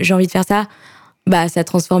femme, j'ai envie de faire ça. Ça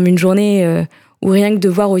transforme une journée. Ou rien que de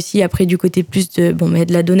voir aussi après du côté plus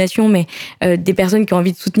de la donation, mais des personnes qui ont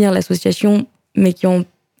envie de soutenir l'association, mais qui ont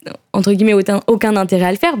entre guillemets aucun intérêt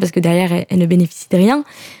à le faire parce que derrière elles ne bénéficient de rien.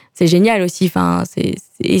 C'est génial aussi.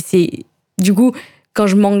 Et c'est du coup quand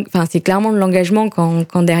je manque, enfin, c'est clairement de l'engagement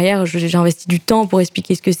quand derrière j'ai investi du temps pour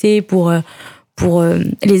expliquer ce que c'est, pour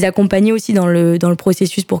les accompagner aussi dans le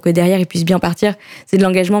processus pour que derrière ils puissent bien partir. C'est de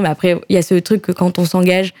l'engagement, mais après il y a ce truc que quand on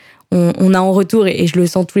s'engage, on a en retour, et je le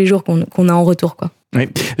sens tous les jours qu'on a en retour, quoi. Oui,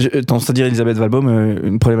 tendance à dire, Elisabeth Valbaum,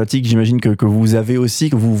 une problématique, j'imagine, que vous avez aussi,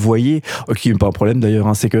 que vous voyez, qui n'est pas un problème d'ailleurs,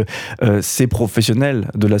 hein, c'est que ces professionnels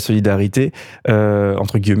de la solidarité,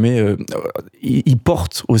 entre guillemets, ils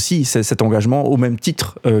portent aussi cet engagement au même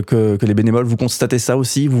titre que les bénévoles. Vous constatez ça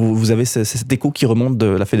aussi? Vous avez cet écho qui remonte de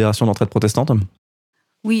la Fédération d'entraide protestante?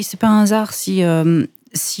 Oui, c'est pas un hasard si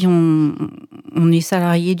on est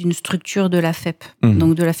salarié d'une structure de la FEP,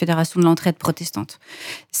 donc de la Fédération de l'entraide protestante.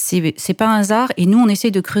 C'est pas un hasard, et nous on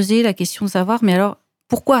essaie de creuser la question de savoir, mais alors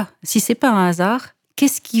pourquoi? Si c'est pas un hasard,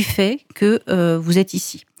 qu'est-ce qui fait que vous êtes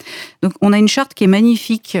ici? Donc on a une charte qui est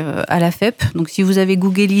magnifique à la FEP, donc si vous avez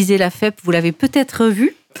googlisé la FEP, vous l'avez peut-être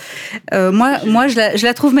vue. Moi je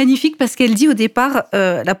la trouve magnifique parce qu'elle dit au départ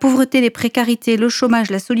la pauvreté, les précarités, le chômage,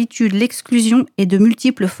 la solitude, l'exclusion et de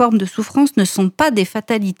multiples formes de souffrance ne sont pas des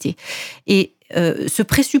fatalités. Et ce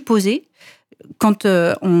présupposé, quand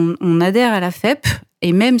on adhère à la FEP,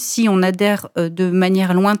 et même si on adhère de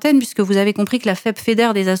manière lointaine, puisque vous avez compris que la FEP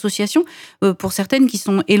fédère des associations, pour certaines qui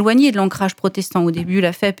sont éloignées de l'ancrage protestant. Au début,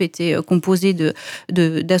 la FEP était composée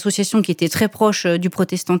d'associations qui étaient très proches du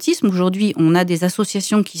protestantisme. Aujourd'hui, on a des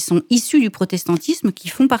associations qui sont issues du protestantisme, qui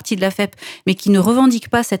font partie de la FEP, mais qui ne revendiquent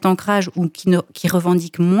pas cet ancrage, ou qui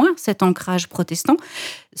revendiquent moins cet ancrage protestant.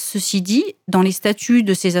 Ceci dit, dans les statuts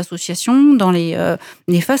de ces associations, dans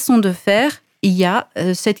les façons de faire, il y a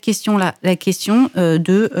cette question-là, la question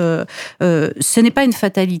ce n'est pas une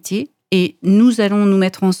fatalité, et nous allons nous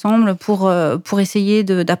mettre ensemble pour essayer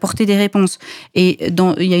d'apporter des réponses. Et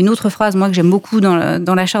il y a une autre phrase, moi, que j'aime beaucoup dans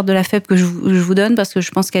la charte de la FEP, que je vous donne, parce que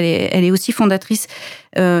je pense qu'elle est aussi fondatrice.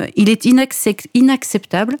 Il est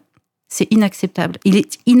inacceptable. C'est inacceptable. Il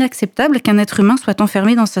est inacceptable qu'un être humain soit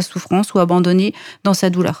enfermé dans sa souffrance ou abandonné dans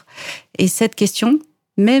sa douleur. Et cette question,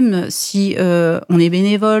 même si on est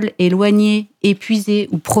bénévole, éloigné, épuisé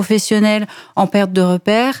ou professionnel, en perte de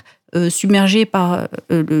repères, submergé par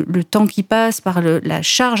le temps qui passe, par la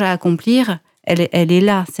charge à accomplir, elle est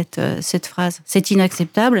là, cette phrase. C'est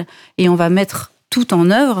inacceptable, et on va mettre tout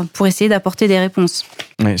en œuvre pour essayer d'apporter des réponses.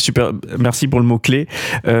 Ouais, super, merci pour le mot-clé.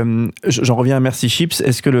 J'en reviens à Merci Chips.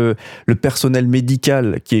 Est-ce que le personnel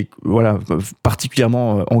médical, qui est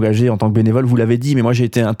particulièrement engagé en tant que bénévole, vous l'avez dit, mais moi j'ai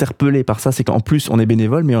été interpellé par ça, c'est qu'en plus on est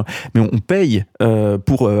bénévole, mais on paye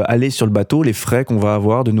pour aller sur le bateau, les frais qu'on va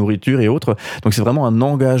avoir de nourriture et autres. Donc c'est vraiment un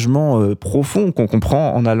engagement profond qu'on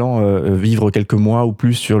comprend en allant vivre quelques mois ou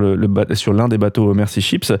plus sur l'un des bateaux Merci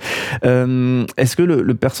Chips. Est-ce que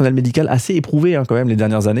le personnel médical, assez éprouvé quand même les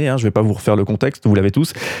dernières années, je ne vais pas vous refaire le contexte, vous l'avez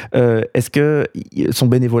tous, est-ce que son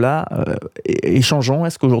bénévolat est changeant?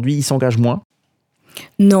 Est-ce qu'aujourd'hui il s'engage moins?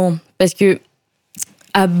 Non, parce que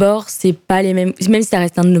à bord, c'est pas les mêmes, même si ça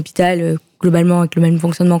reste un hôpital globalement avec le même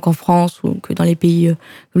fonctionnement qu'en France ou que dans les pays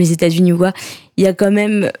comme les États-Unis ou quoi, il y a quand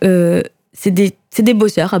même c'est des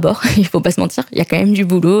bosseurs à bord, il faut pas se mentir, il y a quand même du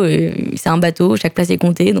boulot, c'est un bateau, chaque place est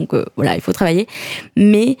comptée, donc voilà, il faut travailler.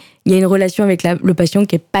 Mais il y a une relation avec le patient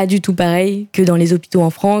qui est pas du tout pareille que dans les hôpitaux en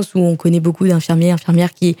France, où on connaît beaucoup infirmières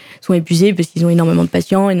qui sont épuisés parce qu'ils ont énormément de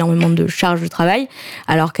patients, énormément de charges de travail,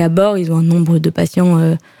 alors qu'à bord, ils ont un nombre de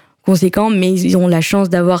patients conséquent, mais ils ont la chance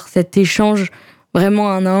d'avoir cet échange vraiment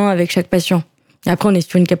un à un avec chaque patient. Et après, on est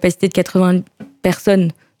sur une capacité de 80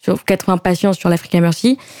 personnes, sur 80 patients sur l'Africa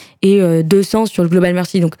Mercy et 200 sur le Global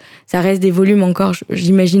Mercy. Donc, ça reste des volumes encore,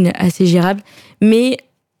 j'imagine, assez gérables. Mais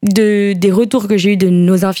des retours que j'ai eus de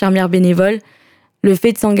nos infirmières bénévoles, le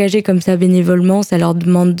fait de s'engager comme ça bénévolement, ça leur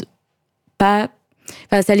demande pas...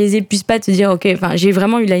 Enfin, ça les épuise pas de se dire, ok, j'ai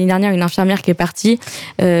vraiment eu l'année dernière une infirmière qui est partie,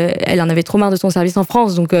 elle en avait trop marre de son service en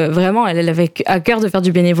France, donc vraiment, elle avait à cœur de faire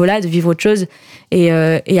du bénévolat, de vivre autre chose, et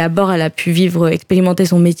à bord, elle a pu expérimenter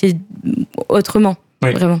son métier autrement.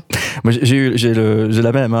 Oui. Vraiment. Moi, j'ai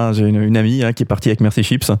la même, j'ai une amie qui est partie avec Merci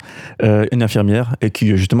Chips, une infirmière, et qui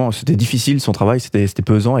justement, c'était difficile son travail, c'était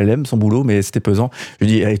pesant, elle aime son boulot, mais c'était pesant. Je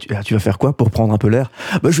lui dis, hey, tu vas faire quoi pour prendre un peu l'air?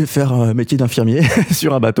 Je vais faire un métier d'infirmier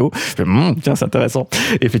sur un bateau. Je fais, tiens, c'est intéressant.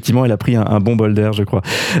 Et effectivement, elle a pris un bon bol d'air, je crois.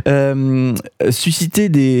 Susciter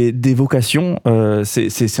des vocations,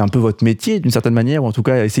 c'est un peu votre métier d'une certaine manière, ou en tout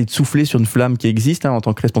cas essayer de souffler sur une flamme qui existe en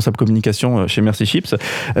tant que responsable communication chez Merci Chips.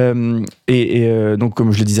 Donc,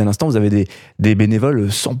 comme je le disais à l'instant, vous avez des bénévoles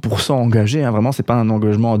 100% engagés. Vraiment, c'est pas un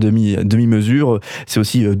engagement à demi-mesure. C'est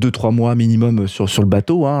aussi 2-3 mois minimum sur le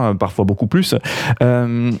bateau, parfois beaucoup plus.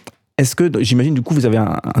 Est-ce que, j'imagine du coup, vous avez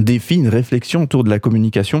un défi, une réflexion autour de la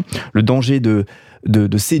communication, le danger de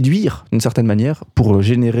séduire d'une certaine manière pour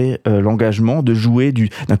générer l'engagement, de jouer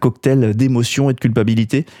d'un cocktail d'émotions et de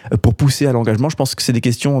culpabilité pour pousser à l'engagement. Je pense que c'est des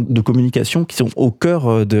questions de communication qui sont au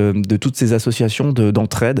cœur de toutes ces associations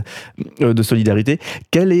d'entraide, de solidarité.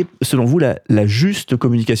 Quelle est, selon vous, la juste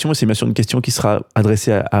communication, et c'est bien sûr une question qui sera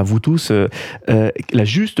adressée à vous tous, la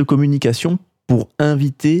juste communication pour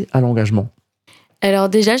inviter à l'engagement? Alors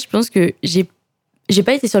déjà, je pense que j'ai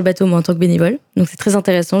pas été sur le bateau, moi, en tant que bénévole. Donc, c'est très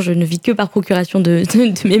intéressant. Je ne vis que par procuration de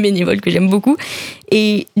mes bénévoles que j'aime beaucoup.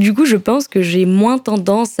 Et du coup, je pense que j'ai moins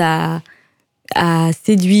tendance à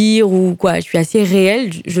séduire ou quoi. Je suis assez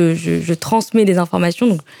réelle. Je transmets des informations.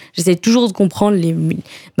 Donc, j'essaie toujours de comprendre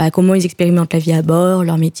comment ils expérimentent la vie à bord,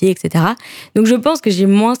 leur métier, etc. Donc, je pense que j'ai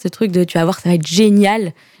moins ce truc de tu vas voir, ça va être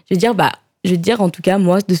génial. Je vais te dire, en tout cas,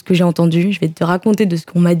 moi, de ce que j'ai entendu. Je vais te raconter de ce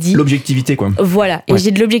qu'on m'a dit. L'objectivité, quoi. Voilà. Et j'ai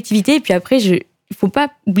de l'objectivité. Et puis après, il ne faut pas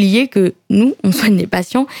oublier que nous, on soigne les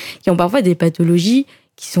patients qui ont parfois des pathologies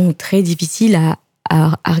qui sont très difficiles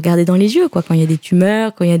à regarder dans les yeux, quoi. Quand il y a des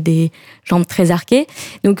tumeurs, quand il y a des jambes très arquées.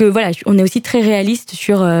 Donc voilà, on est aussi très réaliste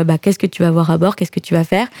sur qu'est-ce que tu vas voir à bord, qu'est-ce que tu vas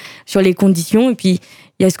faire, sur les conditions. Et puis,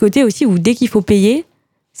 il y a ce côté aussi où dès qu'il faut payer,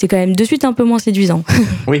 c'est quand même de suite un peu moins séduisant.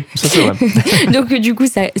 Oui, ça c'est vrai. Donc du coup,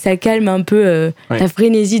 ça calme un peu la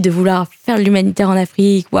frénésie de vouloir faire l'humanitaire en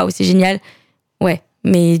Afrique. Waouh, c'est génial. Ouais.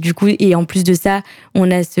 Mais du coup, et en plus de ça, on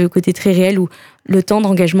a ce côté très réel où le temps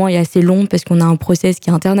d'engagement est assez long parce qu'on a un process qui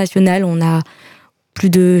est international. On a plus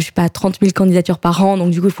de, 30 000 candidatures par an. Donc,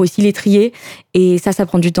 du coup, il faut aussi les trier. Et ça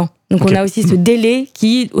prend du temps. Donc, on a aussi ce délai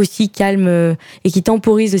qui aussi calme et qui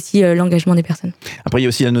temporise aussi l'engagement des personnes. Après, il y a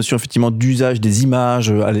aussi la notion, effectivement, d'usage des images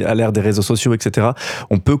à l'ère des réseaux sociaux, etc.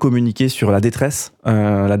 On peut communiquer sur la détresse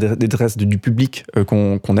du public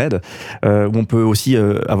qu'on aide. Où on peut aussi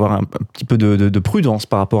avoir un petit peu de prudence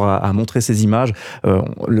par rapport à montrer ces images.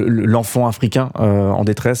 L'enfant africain en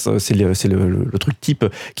détresse, c'est le truc type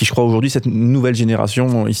qui, je crois, aujourd'hui, cette nouvelle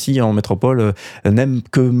génération ici en métropole n'aime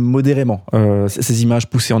que modérément ces images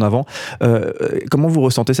poussées en avant. Comment vous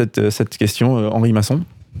ressentez cette question, Henri Masson ?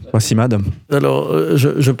 Simad. Alors,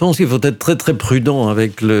 je pense qu'il faut être très très prudent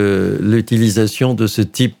avec l'utilisation de ce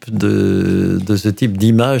type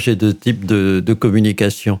d'image et de type de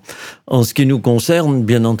communication. En ce qui nous concerne,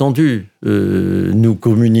 bien entendu, nous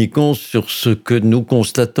communiquons sur ce que nous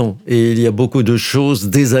constatons. Et il y a beaucoup de choses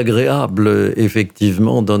désagréables,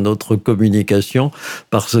 effectivement, dans notre communication,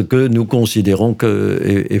 parce que nous considérons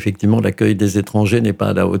que, effectivement, l'accueil des étrangers n'est pas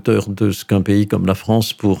à la hauteur de ce qu'un pays comme la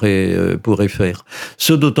France pourrait faire.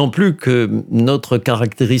 Ce d'autant plus que notre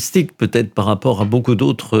caractéristique, peut-être par rapport à beaucoup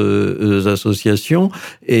d'autres associations,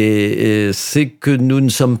 c'est que nous ne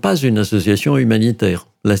sommes pas une association humanitaire.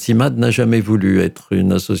 La CIMAD n'a jamais voulu être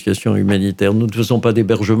une association humanitaire. Nous ne faisons pas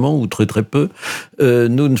d'hébergement, ou très très peu.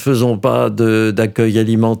 Nous ne faisons pas d'accueil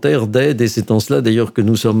alimentaire, d'aide, et c'est en cela d'ailleurs que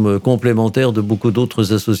nous sommes complémentaires de beaucoup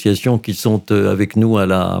d'autres associations qui sont avec nous à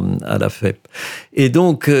la FEP. Et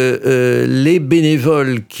donc, les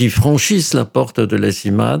bénévoles qui franchissent la porte de la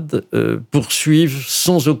CIMAD poursuivent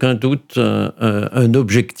sans aucun doute un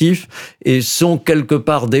objectif et sont quelque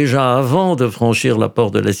part déjà, avant de franchir la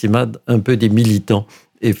porte de la CIMAD, un peu des militants.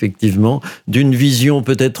 Effectivement, d'une vision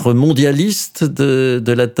peut-être mondialiste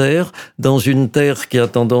de la Terre, dans une Terre qui a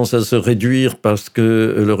tendance à se réduire parce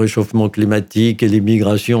que le réchauffement climatique et les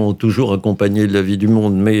migrations ont toujours accompagné la vie du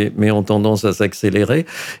monde, mais ont tendance à s'accélérer,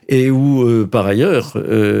 et où, par ailleurs,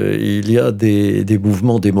 il y a des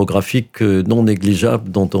mouvements démographiques non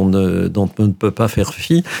négligeables dont on ne peut pas faire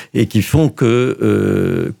fi, et qui font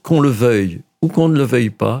que, qu'on le veuille ou qu'on ne le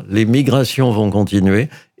veuille pas, les migrations vont continuer.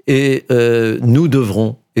 Et nous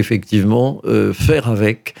devrons effectivement faire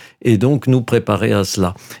avec et donc nous préparer à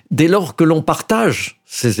cela. Dès lors que l'on partage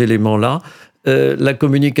ces éléments-là, la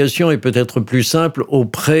communication est peut-être plus simple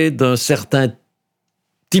auprès d'un certain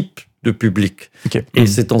type de public. Okay. Et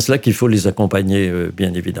c'est en cela qu'il faut les accompagner,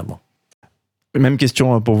 bien évidemment. Même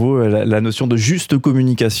question pour vous, la notion de juste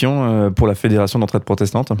communication pour la Fédération d'entraide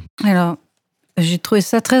protestante. Alors, j'ai trouvé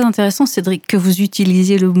ça très intéressant, Cédric, que vous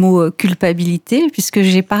utilisiez le mot culpabilité, puisque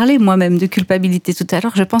j'ai parlé moi-même de culpabilité tout à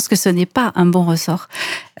l'heure. Je pense que ce n'est pas un bon ressort.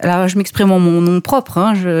 Alors, je m'exprime en mon nom propre,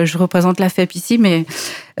 hein, je représente la FEP ici, mais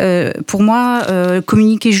pour moi,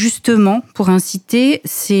 communiquer justement pour inciter,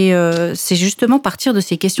 c'est justement partir de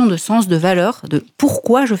ces questions de sens, de valeur, de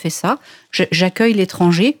pourquoi je fais ça. J'accueille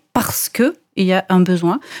l'étranger parce que il y a un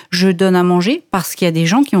besoin, je donne à manger parce qu'il y a des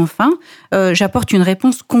gens qui ont faim, j'apporte une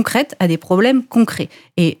réponse concrète à des problèmes concrets.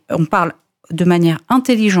 Et on parle de manière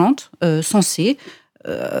intelligente, sensée,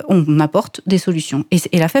 on apporte des solutions.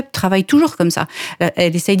 Et la FEP travaille toujours comme ça.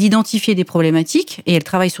 Elle essaye d'identifier des problématiques et elle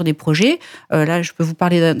travaille sur des projets. Là, je peux vous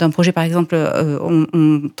parler d'un projet, par exemple,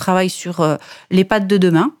 on travaille sur l'EHPAD de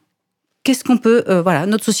demain. Qu'est-ce qu'on peut,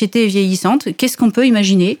 notre société est vieillissante, qu'est-ce qu'on peut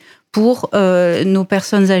imaginer pour nos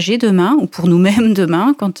personnes âgées demain, ou pour nous-mêmes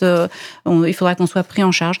demain, quand il faudra qu'on soit pris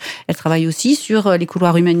en charge. Elle travaille aussi sur les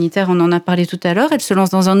couloirs humanitaires, on en a parlé tout à l'heure. Elle se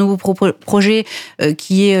lance dans un nouveau projet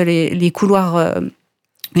qui est les couloirs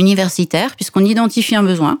universitaires, puisqu'on identifie un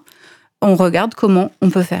besoin, on regarde comment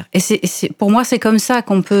on peut faire. Et pour moi, c'est comme ça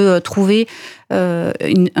qu'on peut trouver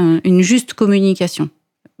une juste communication.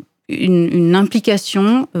 Une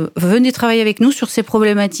implication, venez travailler avec nous sur ces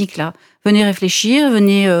problématiques-là. Venez réfléchir,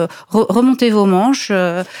 venez remonter vos manches,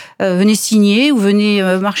 venez signer, ou venez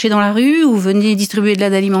marcher dans la rue, ou venez distribuer de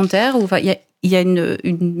l'aide alimentaire. Il y a une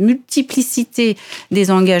multiplicité des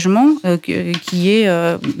engagements qui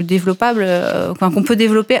est développable, qu'on peut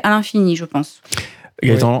développer à l'infini, je pense.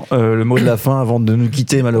 Gaëtan, le mot de la fin avant de nous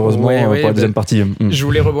quitter malheureusement pour la deuxième partie. Je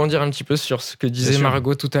voulais rebondir un petit peu sur ce que disait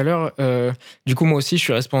Margot tout à l'heure. Du coup, moi aussi, je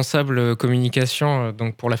suis responsable communication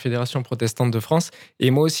donc pour la Fédération protestante de France. Et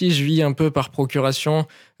moi aussi, je vis un peu par procuration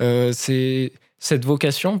cette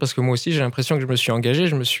vocation, parce que moi aussi, j'ai l'impression que je me suis engagé,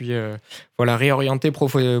 je me suis réorienté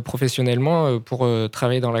professionnellement pour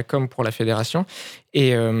travailler dans la com pour la Fédération.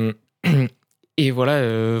 Et voilà,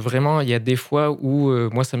 vraiment, il y a des fois où,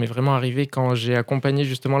 moi, ça m'est vraiment arrivé quand j'ai accompagné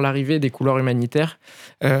justement l'arrivée des couloirs humanitaires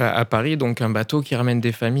à Paris, donc un bateau qui ramène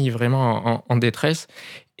des familles vraiment en détresse.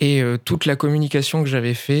 Et toute la communication que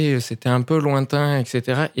j'avais fait, c'était un peu lointain,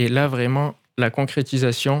 etc. Et là, vraiment, la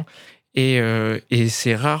concrétisation, et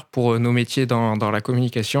c'est rare pour nos métiers dans la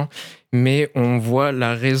communication, mais on voit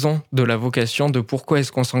la raison de la vocation, de pourquoi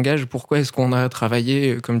est-ce qu'on s'engage, pourquoi est-ce qu'on a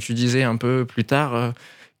travaillé, comme tu disais, un peu plus tard,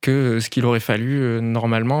 que ce qu'il aurait fallu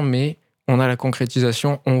normalement, mais on a la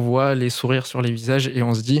concrétisation, on voit les sourires sur les visages et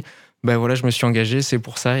on se dit, je me suis engagé, c'est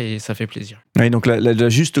pour ça et ça fait plaisir. Oui, donc la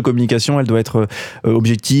juste communication, elle doit être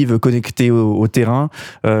objective, connectée au terrain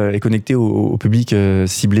et connectée au public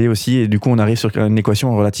ciblé aussi, et du coup on arrive sur une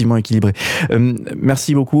équation relativement équilibrée.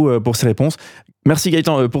 Merci beaucoup pour ces réponses. Merci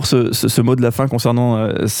Gaëtan pour ce mot de la fin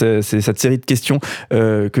concernant cette série de questions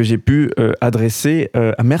que j'ai pu adresser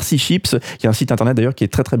à Merci Chips, qui est un site internet d'ailleurs qui est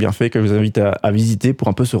très très bien fait, que je vous invite à visiter pour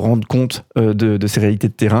un peu se rendre compte de ces réalités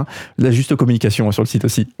de terrain. La juste communication sur le site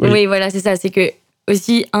aussi. Oui, voilà, c'est ça. C'est que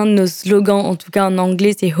aussi un de nos slogans, en tout cas en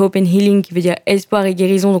anglais, c'est Hope and Healing, qui veut dire espoir et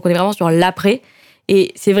guérison. Donc on est vraiment sur l'après.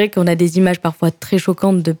 Et c'est vrai qu'on a des images parfois très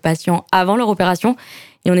choquantes de patients avant leur opération.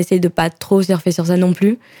 Et on essaye de pas trop surfer sur ça non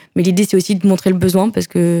plus. Mais l'idée, c'est aussi de montrer le besoin, parce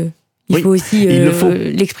que il faut aussi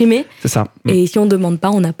l'exprimer. C'est ça. Et si on demande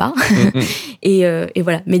pas, on n'a pas. Et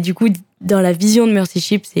voilà. Mais du coup, dans la vision de Mercy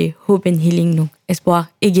Ship, c'est Hope and Healing, donc espoir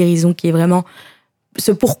et guérison, qui est vraiment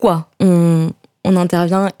ce pourquoi on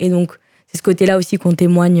intervient. Et donc, c'est ce côté-là aussi qu'on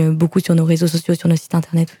témoigne beaucoup sur nos réseaux sociaux, sur nos sites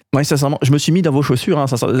internet. Oui, sincèrement, je me suis mis dans vos chaussures.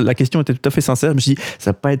 La question était tout à fait sincère. Je me suis dit,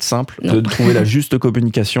 ça va pas être simple de trouver la juste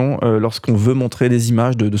communication lorsqu'on veut montrer des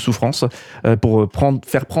images de souffrance pour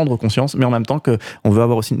faire prendre conscience, mais en même temps qu'on veut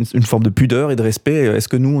avoir aussi une forme de pudeur et de respect. Est-ce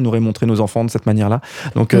que nous, on aurait montré nos enfants de cette manière-là ?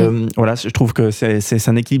 Donc voilà, je trouve que c'est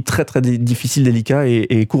un équilibre très très difficile, délicat,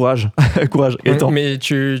 et courage. Courage. Mais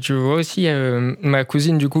tu vois aussi, ma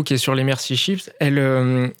cousine du coup qui est sur les Mercy Chips,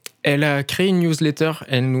 elle a créé une newsletter,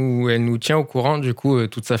 elle nous tient au courant, du coup,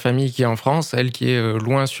 toute sa famille qui est en France, elle qui est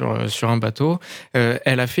loin sur un bateau.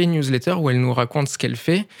 Elle a fait une newsletter où elle nous raconte ce qu'elle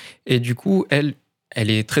fait, et du coup, elle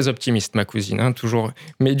est très optimiste, ma cousine, toujours.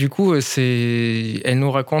 Mais du coup, elle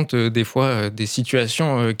nous raconte des fois des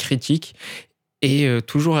situations critiques, et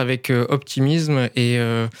toujours avec optimisme,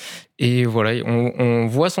 et voilà, on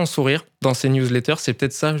voit son sourire dans ces newsletters. C'est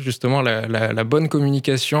peut-être ça, justement, la bonne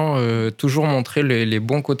communication, toujours montrer les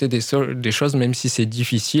bons côtés des choses, même si c'est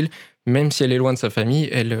difficile, même si elle est loin de sa famille,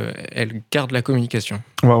 elle garde la communication.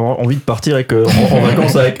 On va avoir envie de partir en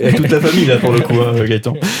vacances avec toute la famille, là, pour le coup,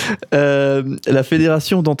 Gaëtan. La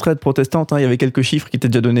Fédération d'entraide protestante, il y avait quelques chiffres qui étaient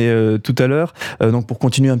déjà donnés tout à l'heure. Donc, pour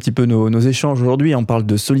continuer un petit peu nos échanges aujourd'hui, on parle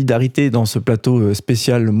de solidarité dans ce plateau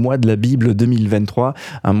spécial Mois de la Bible 2023,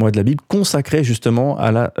 un mois de la Bible consacré justement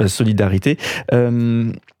à la solidarité.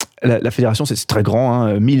 La fédération, c'est très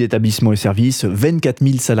grand, 1000 établissements et services, 24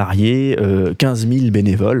 000 salariés, 15 000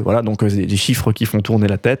 bénévoles, voilà, donc des chiffres qui font tourner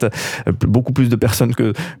la tête, beaucoup plus de personnes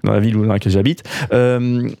que dans la ville dans laquelle j'habite.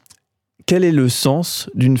 Quel est le sens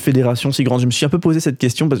d'une fédération si grande ? Je me suis un peu posé cette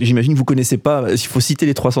question parce que j'imagine que vous ne connaissez pas, s'il faut citer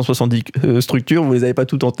les 370 structures, vous ne les avez pas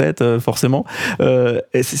toutes en tête forcément.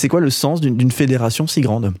 C'est quoi le sens d'une fédération si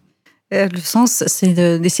grande ? Le sens,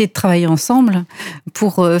 c'est d'essayer de travailler ensemble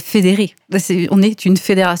pour fédérer. On est une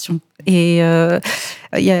fédération. Et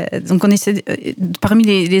donc on essaie, parmi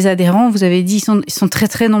les adhérents, vous avez dit, ils sont très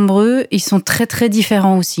très nombreux, ils sont très très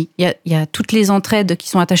différents aussi. Il y a toutes les entraides qui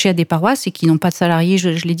sont attachées à des paroisses et qui n'ont pas de salariés. Je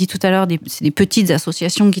l'ai dit tout à l'heure, c'est des petites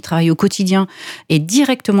associations qui travaillent au quotidien et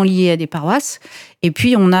directement liées à des paroisses. Et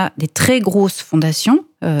puis on a des très grosses fondations,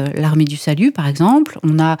 l'Armée du Salut par exemple.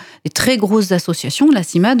 On a des très grosses associations. La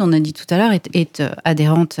CIMAD, on a dit tout à l'heure, est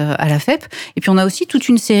adhérente à la FEP. Et puis on a aussi toute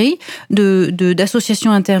une série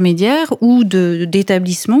d'associations intermédiaires ou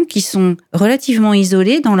d'établissements qui sont relativement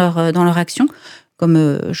isolés dans leur action,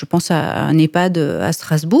 comme je pense à un EHPAD à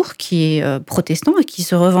Strasbourg qui est protestant et qui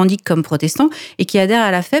se revendique comme protestant et qui adhère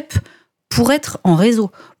à la FEP pour être en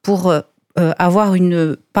réseau, pour avoir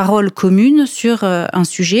une parole commune sur un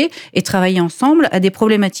sujet et travailler ensemble à des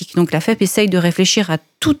problématiques. Donc la FEP essaye de réfléchir à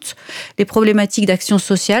toutes les problématiques d'action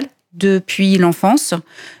sociale depuis l'enfance,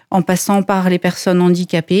 en passant par les personnes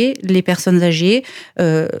handicapées, les personnes âgées,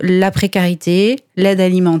 la précarité, l'aide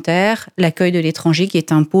alimentaire, l'accueil de l'étranger, qui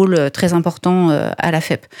est un pôle très important à la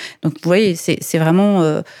FEP. Donc vous voyez, c'est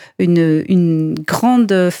vraiment une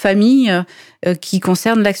grande famille qui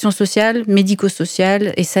concerne l'action sociale,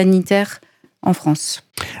 médico-sociale et sanitaire en France.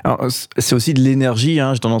 Alors, c'est aussi de l'énergie,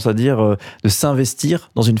 j'ai tendance à dire, de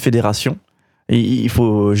s'investir dans une fédération. Et il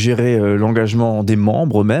faut gérer l'engagement des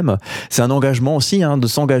membres même. C'est un engagement aussi de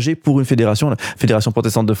s'engager pour une fédération. La Fédération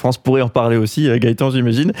protestante de France pourrait en parler aussi, Gaëtan,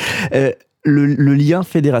 j'imagine. Le lien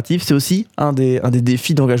fédératif, c'est aussi un des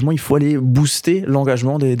défis d'engagement. Il faut aller booster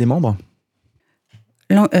l'engagement des membres.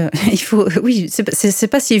 Il faut, oui, c'est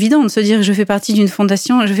pas si évident de se dire je fais partie d'une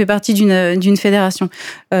fondation, je fais partie d'une fédération.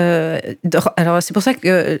 Alors c'est pour ça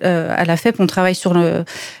que à la FEP on travaille sur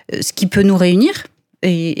ce qui peut nous réunir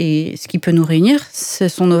et ce qui peut nous réunir, ce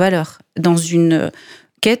sont nos valeurs dans une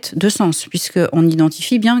quête de sens, puisqu'on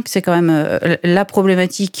identifie bien que c'est quand même la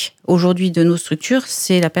problématique aujourd'hui de nos structures,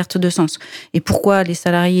 c'est la perte de sens. Et pourquoi les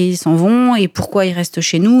salariés s'en vont, et pourquoi ils restent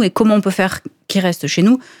chez nous, et comment on peut faire qu'ils restent chez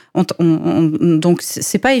nous. Donc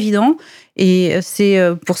c'est pas évident, et c'est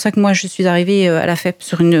pour ça que moi je suis arrivée à la FEP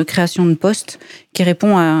sur une création de poste qui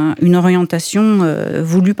répond à une orientation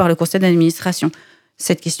voulue par le conseil d'administration.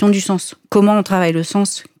 Cette question du sens. Comment on travaille le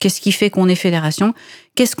sens? Qu'est-ce qui fait qu'on est fédération?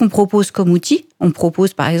 Qu'est-ce qu'on propose comme outil? On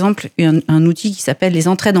propose par exemple un outil qui s'appelle les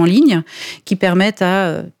entraides en ligne, qui permettent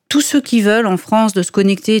à tous ceux qui veulent en France de se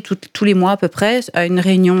connecter tous les mois à peu près à une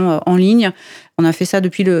réunion en ligne. On a fait ça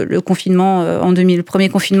depuis le confinement le premier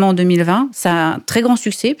confinement en 2020. Ça a un très grand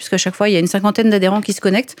succès, puisqu'à chaque fois, il y a une 50aine d'adhérents qui se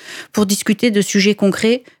connectent pour discuter de sujets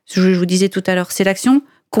concrets. Ce que je vous disais tout à l'heure, c'est l'action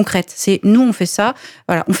concrète. C'est nous, on fait ça.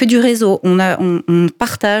 Voilà, on fait du réseau, on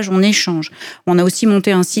partage, on échange. On a aussi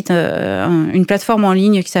monté un site, une plateforme en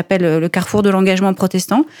ligne qui s'appelle le Carrefour de l'engagement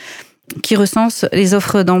protestant, qui recense les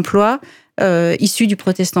offres d'emploi issues du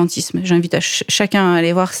protestantisme. J'invite chacun à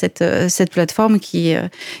aller voir cette plateforme qui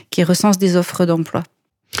recense des offres d'emploi.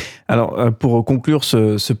 Alors, pour conclure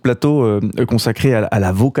ce plateau consacré à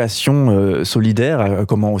la vocation solidaire,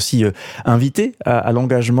 comment aussi inviter à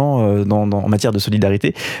l'engagement en matière de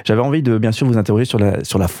solidarité, j'avais envie de, bien sûr, vous interroger sur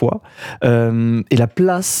la foi et la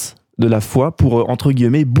place de la foi pour, entre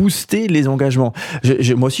guillemets, booster les engagements.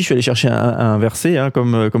 Moi aussi, je suis allé chercher un verset,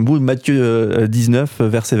 comme vous, Matthieu 19,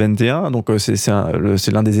 verset 21. Donc, c'est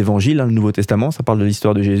l'un des évangiles, le Nouveau Testament. Ça parle de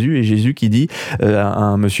l'histoire de Jésus. Et Jésus qui dit à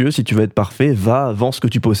un monsieur, si tu veux être parfait, va, vends ce que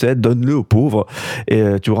tu possèdes, donne-le aux pauvres, et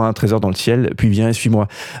tu auras un trésor dans le ciel, puis viens et suis-moi.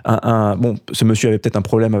 Bon, ce monsieur avait peut-être un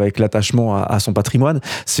problème avec l'attachement à son patrimoine.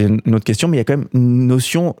 C'est une autre question, mais il y a quand même une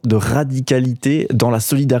notion de radicalité dans la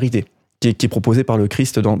solidarité qui est proposé par le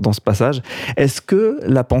Christ dans ce passage. Est-ce que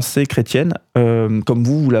la pensée chrétienne, comme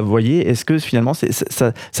vous la voyez, est-ce que finalement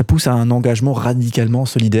ça pousse à un engagement radicalement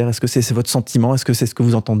solidaire? Est-ce que c'est votre sentiment? Est-ce que c'est ce que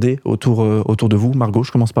vous entendez autour de vous? Margot,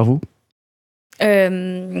 je commence par vous.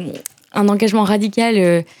 Un engagement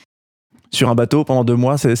radical... Sur un bateau pendant 2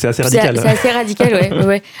 mois, c'est assez radical. C'est assez radical,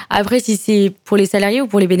 ouais. Après, si c'est pour les salariés ou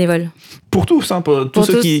pour les bénévoles? Pour tous, pour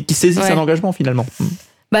ceux qui saisissent un engagement finalement.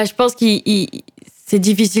 Je pense c'est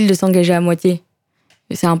difficile de s'engager à moitié.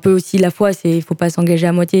 C'est un peu aussi la foi, il faut pas s'engager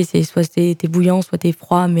à moitié. C'est soit t'es bouillant, soit t'es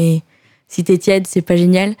froid, mais si t'es tiède, c'est pas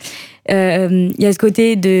génial. Il y a ce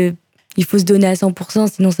côté il faut se donner à 100%,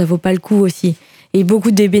 sinon ça vaut pas le coup aussi. Et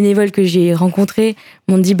beaucoup des bénévoles que j'ai rencontrés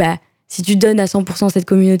m'ont dit, si tu donnes à 100% cette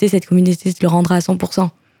communauté te le rendra à 100%.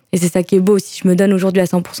 Et c'est ça qui est beau. Si je me donne aujourd'hui à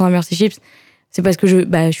 100% à Mercy Ships, c'est parce que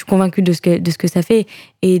je suis convaincue de ce que ça fait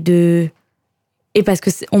et parce que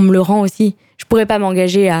on me le rend aussi. Je pourrais pas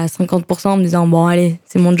m'engager à 50% en me disant bon allez,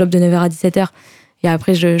 c'est mon job de 9h à 17h et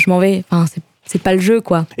après je m'en vais. Enfin c'est pas le jeu,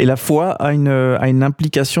 quoi. Et la foi a une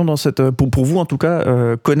implication dans cette, pour vous en tout cas,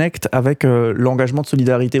 connecte avec l'engagement de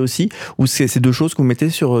solidarité aussi, ou c'est deux choses que vous mettez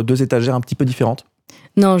sur deux étagères un petit peu différentes?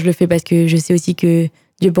 Non, je le fais parce que je sais aussi que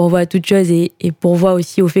Dieu pourvoit à toutes choses et pourvoit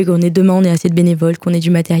aussi au fait qu'on ait demain, on ait assez de bénévoles, qu'on ait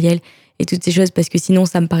du matériel et toutes ces choses, parce que sinon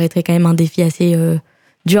ça me paraîtrait quand même un défi assez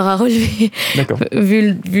dur à relever. D'accord.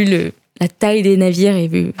 vu la taille des navires et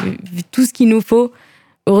vu tout ce qu'il nous faut.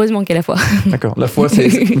 Heureusement qu'il y a la foi. D'accord. La foi, c'est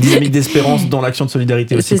une dynamique d'espérance dans l'action de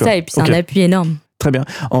solidarité aussi. C'est ça, et puis c'est un appui énorme. Très bien.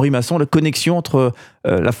 Henri Masson, la connexion entre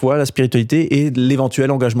la foi, la spiritualité et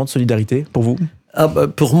l'éventuel engagement de solidarité, pour vous?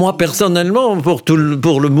 Pour moi, personnellement,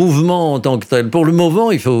 pour le mouvement en tant que tel, pour le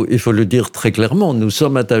mouvement, il faut le dire très clairement, nous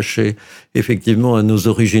sommes attachés effectivement à nos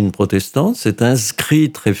origines protestantes. C'est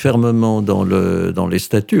inscrit très fermement dans les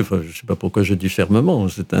statuts. Enfin, je ne sais pas pourquoi je dis fermement,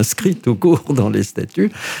 c'est inscrit tout court dans les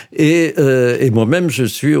statuts. Et moi-même, je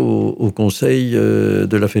suis au conseil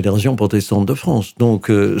de la Fédération protestante de France.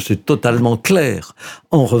 Donc, c'est totalement clair.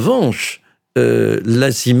 En revanche,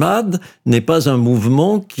 la CIMAD n'est pas un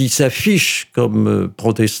mouvement qui s'affiche comme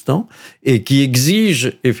protestant et qui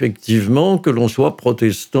exige effectivement que l'on soit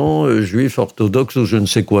protestant, juif, orthodoxe ou je ne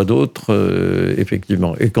sais quoi d'autre,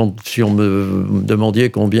 effectivement. Et si on me demandiez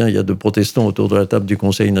combien il y a de protestants autour de la table du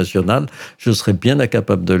Conseil national, je serais bien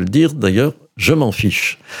incapable de le dire. D'ailleurs, je m'en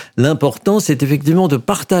fiche. L'important, c'est effectivement de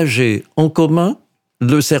partager en commun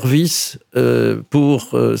le service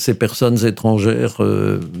pour ces personnes étrangères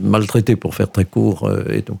maltraitées, pour faire très court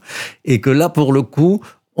et tout. Et que là, pour le coup,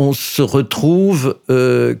 on se retrouve,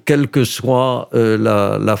 quelle que soit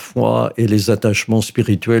la foi et les attachements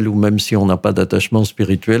spirituels, ou même si on n'a pas d'attachement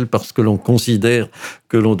spirituel, parce que l'on considère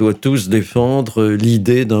que l'on doit tous défendre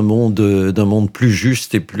l'idée d'un monde plus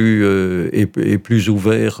juste et plus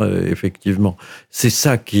ouvert, effectivement. C'est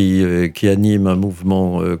ça qui anime un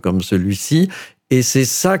mouvement comme celui-ci. Et c'est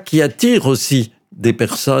ça qui attire aussi des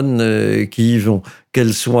personnes qui y vont,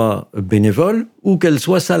 qu'elles soient bénévoles ou qu'elles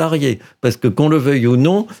soient salariées. Parce que qu'on le veuille ou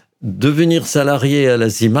non, devenir salarié à la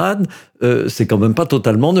CIMAD, c'est quand même pas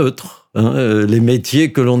totalement neutre. Les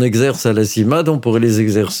métiers que l'on exerce à la CIMAD, on pourrait les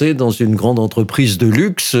exercer dans une grande entreprise de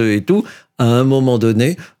luxe et tout. À un moment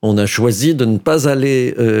donné, on a choisi de ne pas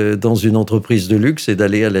aller dans une entreprise de luxe et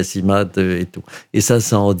d'aller à la CIMAD et tout. Et ça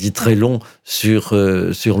en dit très long sur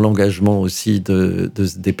l'engagement aussi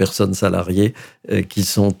des personnes salariées qui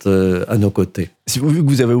sont à nos côtés. Si vous, vu que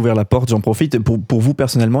vous avez ouvert la porte, j'en profite. Pour vous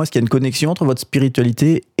personnellement, est-ce qu'il y a une connexion entre votre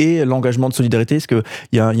spiritualité et l'engagement de solidarité? Est-ce qu'il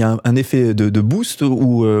y a un effet de boost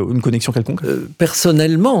ou une connexion quelconque?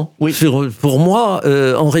 Personnellement, oui. Pour moi,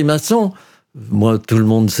 Henri Masson, moi, tout le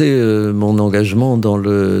monde sait mon engagement dans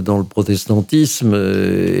le protestantisme,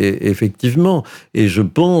 effectivement. Et je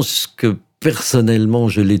pense que personnellement,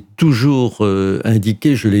 je l'ai toujours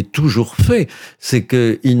indiqué, je l'ai toujours fait. C'est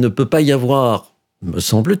qu'il ne peut pas y avoir, me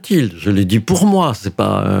semble-t-il, je l'ai dit pour moi, c'est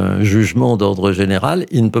pas un jugement d'ordre général,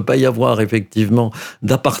 il ne peut pas y avoir effectivement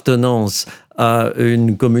d'appartenance à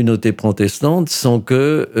une communauté protestante sans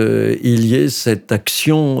que il y ait cette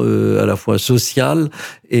action à la fois sociale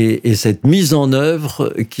et cette mise en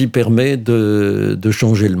œuvre qui permet de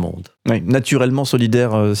changer le monde. Oui, naturellement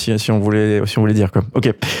solidaire, si on voulait dire quoi.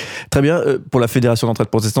 Ok, très bien. Pour la Fédération d'entraide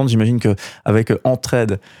protestante, j'imagine que avec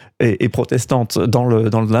entraide et protestante dans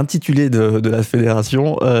l'intitulé de la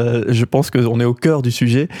fédération, je pense qu'on est au cœur du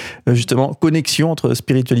sujet. Justement, connexion entre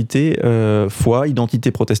spiritualité, foi,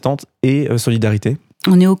 identité protestante et solidarité.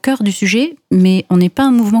 On est au cœur du sujet, mais on n'est pas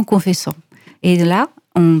un mouvement confessant. Et là,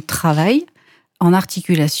 on travaille en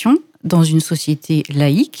articulation dans une société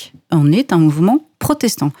laïque. On est un mouvement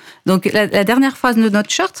protestant. Donc la dernière phrase de notre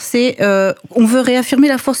charte, c'est on veut réaffirmer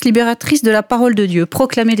la force libératrice de la parole de Dieu,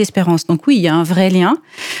 proclamer l'espérance. Donc oui, il y a un vrai lien.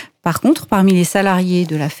 Par contre, parmi les salariés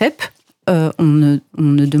de la FEP, on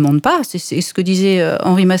ne demande pas, c'est ce que disait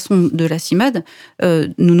Henri Masson de la CIMAD,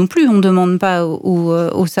 nous non plus, on ne demande pas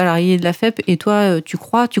aux salariés de la FEP, et toi, tu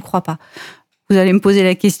crois pas. Vous allez me poser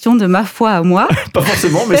la question de ma foi à moi. Pas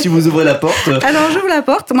forcément, mais si vous ouvrez la porte. Alors, j'ouvre la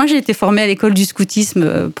porte. Moi, j'ai été formée à l'école du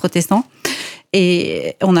scoutisme protestant.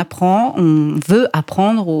 Et on veut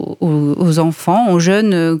apprendre aux enfants, aux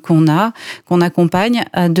jeunes qu'on accompagne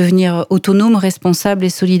à devenir autonomes, responsables et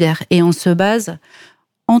solidaires. Et on se base,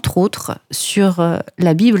 entre autres, sur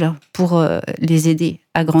la Bible pour les aider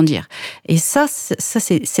à grandir. Et ça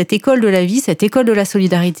c'est cette école de la vie, cette école de la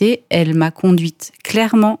solidarité, elle m'a conduite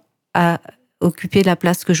clairement à occuper la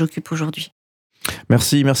place que j'occupe aujourd'hui.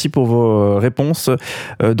 Merci pour vos réponses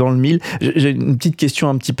dans le mille. J'ai une petite question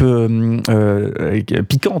un petit peu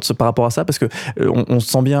piquante par rapport à ça, parce que on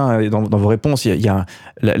sent bien dans vos réponses, il y a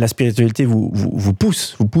la spiritualité vous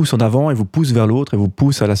pousse en avant et vous pousse vers l'autre et vous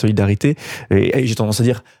pousse à la solidarité. Et j'ai tendance à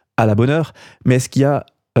dire à la bonne heure, mais est-ce qu'il y a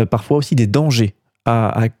parfois aussi des dangers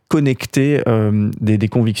à connecter des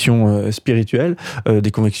convictions spirituelles,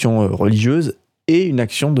 des convictions religieuses et une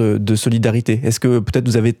action de solidarité? Est-ce que peut-être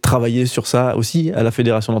vous avez travaillé sur ça aussi à la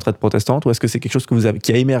Fédération d'entraide protestante, ou est-ce que c'est quelque chose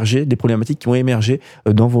qui a émergé, des problématiques qui ont émergé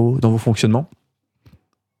dans vos fonctionnements?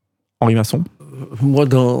 Henri Masson? Moi,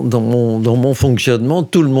 dans mon fonctionnement,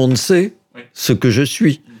 tout le monde sait ce que je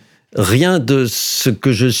suis. Rien de ce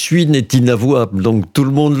que je suis n'est inavouable, donc tout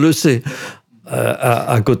le monde le sait.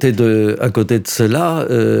 À côté de cela,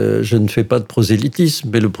 je ne fais pas de prosélytisme,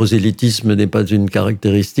 mais le prosélytisme n'est pas une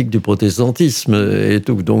caractéristique du protestantisme et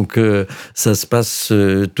tout. Donc ça se passe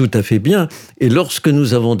tout à fait bien. Et lorsque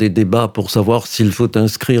nous avons des débats pour savoir s'il faut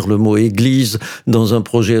inscrire le mot Église dans un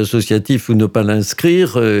projet associatif ou ne pas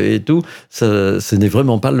l'inscrire et tout, ce n'est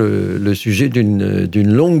vraiment pas le sujet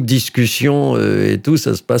d'une longue discussion et tout.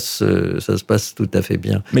 Ça se passe tout à fait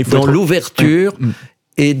bien. Mais dans l'ouverture.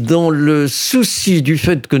 Et dans le souci du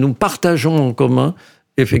fait que nous partageons en commun,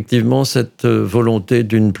 effectivement, cette volonté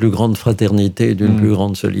d'une plus grande fraternité et d'une plus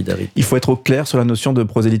grande solidarité. Il faut être au clair sur la notion de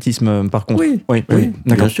prosélytisme, par contre. Oui,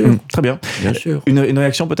 d'accord. Bien sûr. Très bien. Bien sûr. Une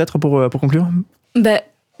réaction peut-être pour conclure?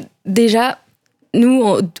 Déjà, nous,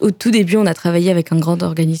 au tout début, on a travaillé avec un grand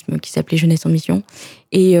organisme qui s'appelait Jeunesse en Mission.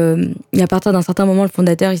 Et à partir d'un certain moment, le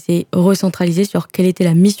fondateur il s'est recentralisé sur quelle était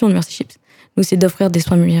la mission de Mercy Ships. Nous, c'est d'offrir des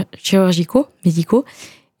soins chirurgicaux, médicaux,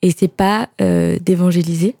 et c'est pas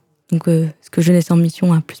d'évangéliser. Donc, ce que Jeunesse en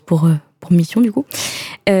Mission a plus pour mission, du coup.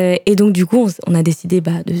 Et donc, du coup, on a décidé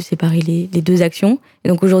de séparer les deux actions. Et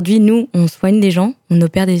donc, aujourd'hui, nous, on soigne des gens, on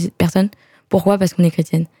opère des personnes. Pourquoi ? Parce qu'on est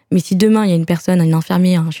chrétienne. Mais si demain, il y a une personne, un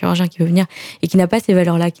infirmier, un chirurgien qui veut venir et qui n'a pas ces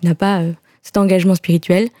valeurs-là, qui n'a pas cet engagement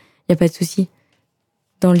spirituel, il n'y a pas de souci.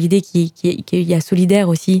 Dans l'idée qu'il y a solidaires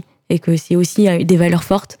aussi, et que c'est aussi des valeurs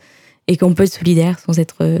fortes, et qu'on peut être solidaire sans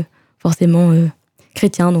être forcément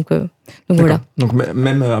chrétien. Donc voilà. Donc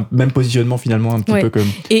même positionnement finalement un petit peu comme...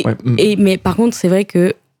 Mais par contre, c'est vrai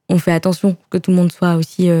qu'on fait attention que tout le monde soit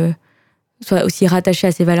aussi rattaché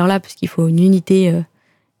à ces valeurs-là, parce qu'il faut une unité.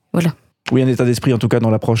 Voilà. Oui, un état d'esprit en tout cas dans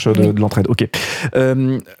l'approche de l'entraide. Ok.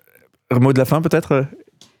 Mot de la fin peut-être ?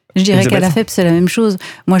 Je dirais qu'à la FEP, c'est la même chose.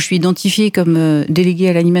 Moi, je suis identifiée comme déléguée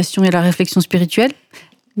à l'animation et à la réflexion spirituelle.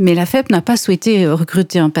 Mais la FEP n'a pas souhaité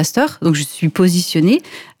recruter un pasteur, donc je suis positionnée.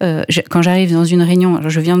 Quand j'arrive dans une réunion, alors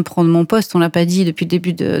je viens de prendre mon poste, on l'a pas dit depuis le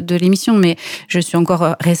début de l'émission, mais je suis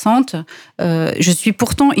encore récente. Je suis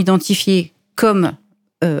pourtant identifiée comme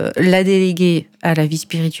la déléguée à la vie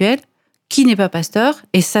spirituelle, qui n'est pas pasteur,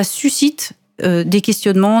 et ça suscite des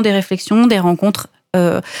questionnements, des réflexions, des rencontres.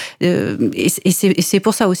 Et c'est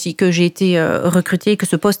pour ça aussi que j'ai été recrutée, que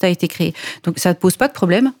ce poste a été créé. Donc ça ne pose pas de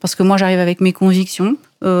problème, parce que moi j'arrive avec mes convictions,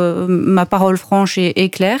 ma parole franche et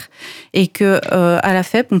claire, et que à la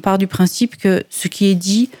FEP on part du principe que ce qui est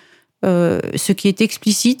dit, ce qui est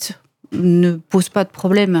explicite ne pose pas de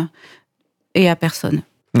problème et à personne.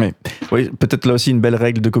 Oui, peut-être là aussi une belle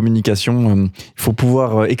règle de communication. Il faut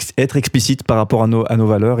pouvoir être explicite par rapport à nos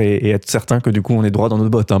valeurs et être certain que du coup on est droit dans nos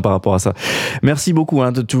bottes par rapport à ça. Merci beaucoup,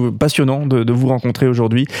 passionnant de vous rencontrer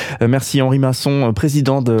aujourd'hui. Merci Henri Masson,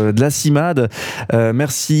 président de la CIMAD.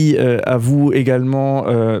 Merci à vous également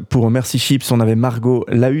pour Mercy Ships. On avait Margot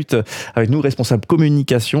Lahutte avec nous, responsable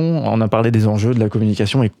communication. On a parlé des enjeux de la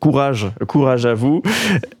communication et courage à vous.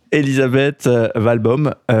 Elisabeth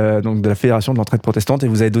Valbaum, donc de la Fédération de l'entraide protestante, et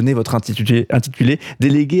vous avez donné votre intitulé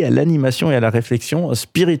délégué à l'animation et à la réflexion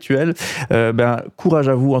spirituelle. Courage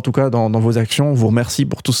à vous en tout cas dans vos actions. On vous remercie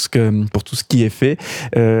pour tout ce qui est fait,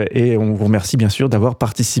 et on vous remercie bien sûr d'avoir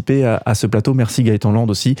participé à ce plateau. Merci Gaëtan Land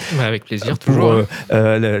aussi. Avec plaisir, toujours. Pour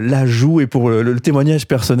l'ajout et pour le témoignage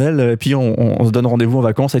personnel. Et puis on se donne rendez-vous en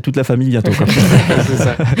vacances avec toute la famille bientôt. C'est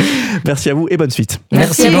ça. Merci à vous et bonne suite.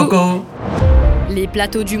 Merci beaucoup. Les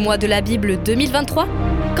plateaux du mois de la Bible 2023,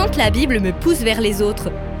 quand la Bible me pousse vers les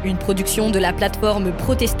autres, une production de la plateforme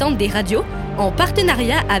protestante des radios en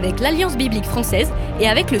partenariat avec l'Alliance biblique française et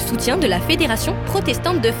avec le soutien de la Fédération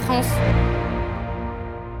protestante de France.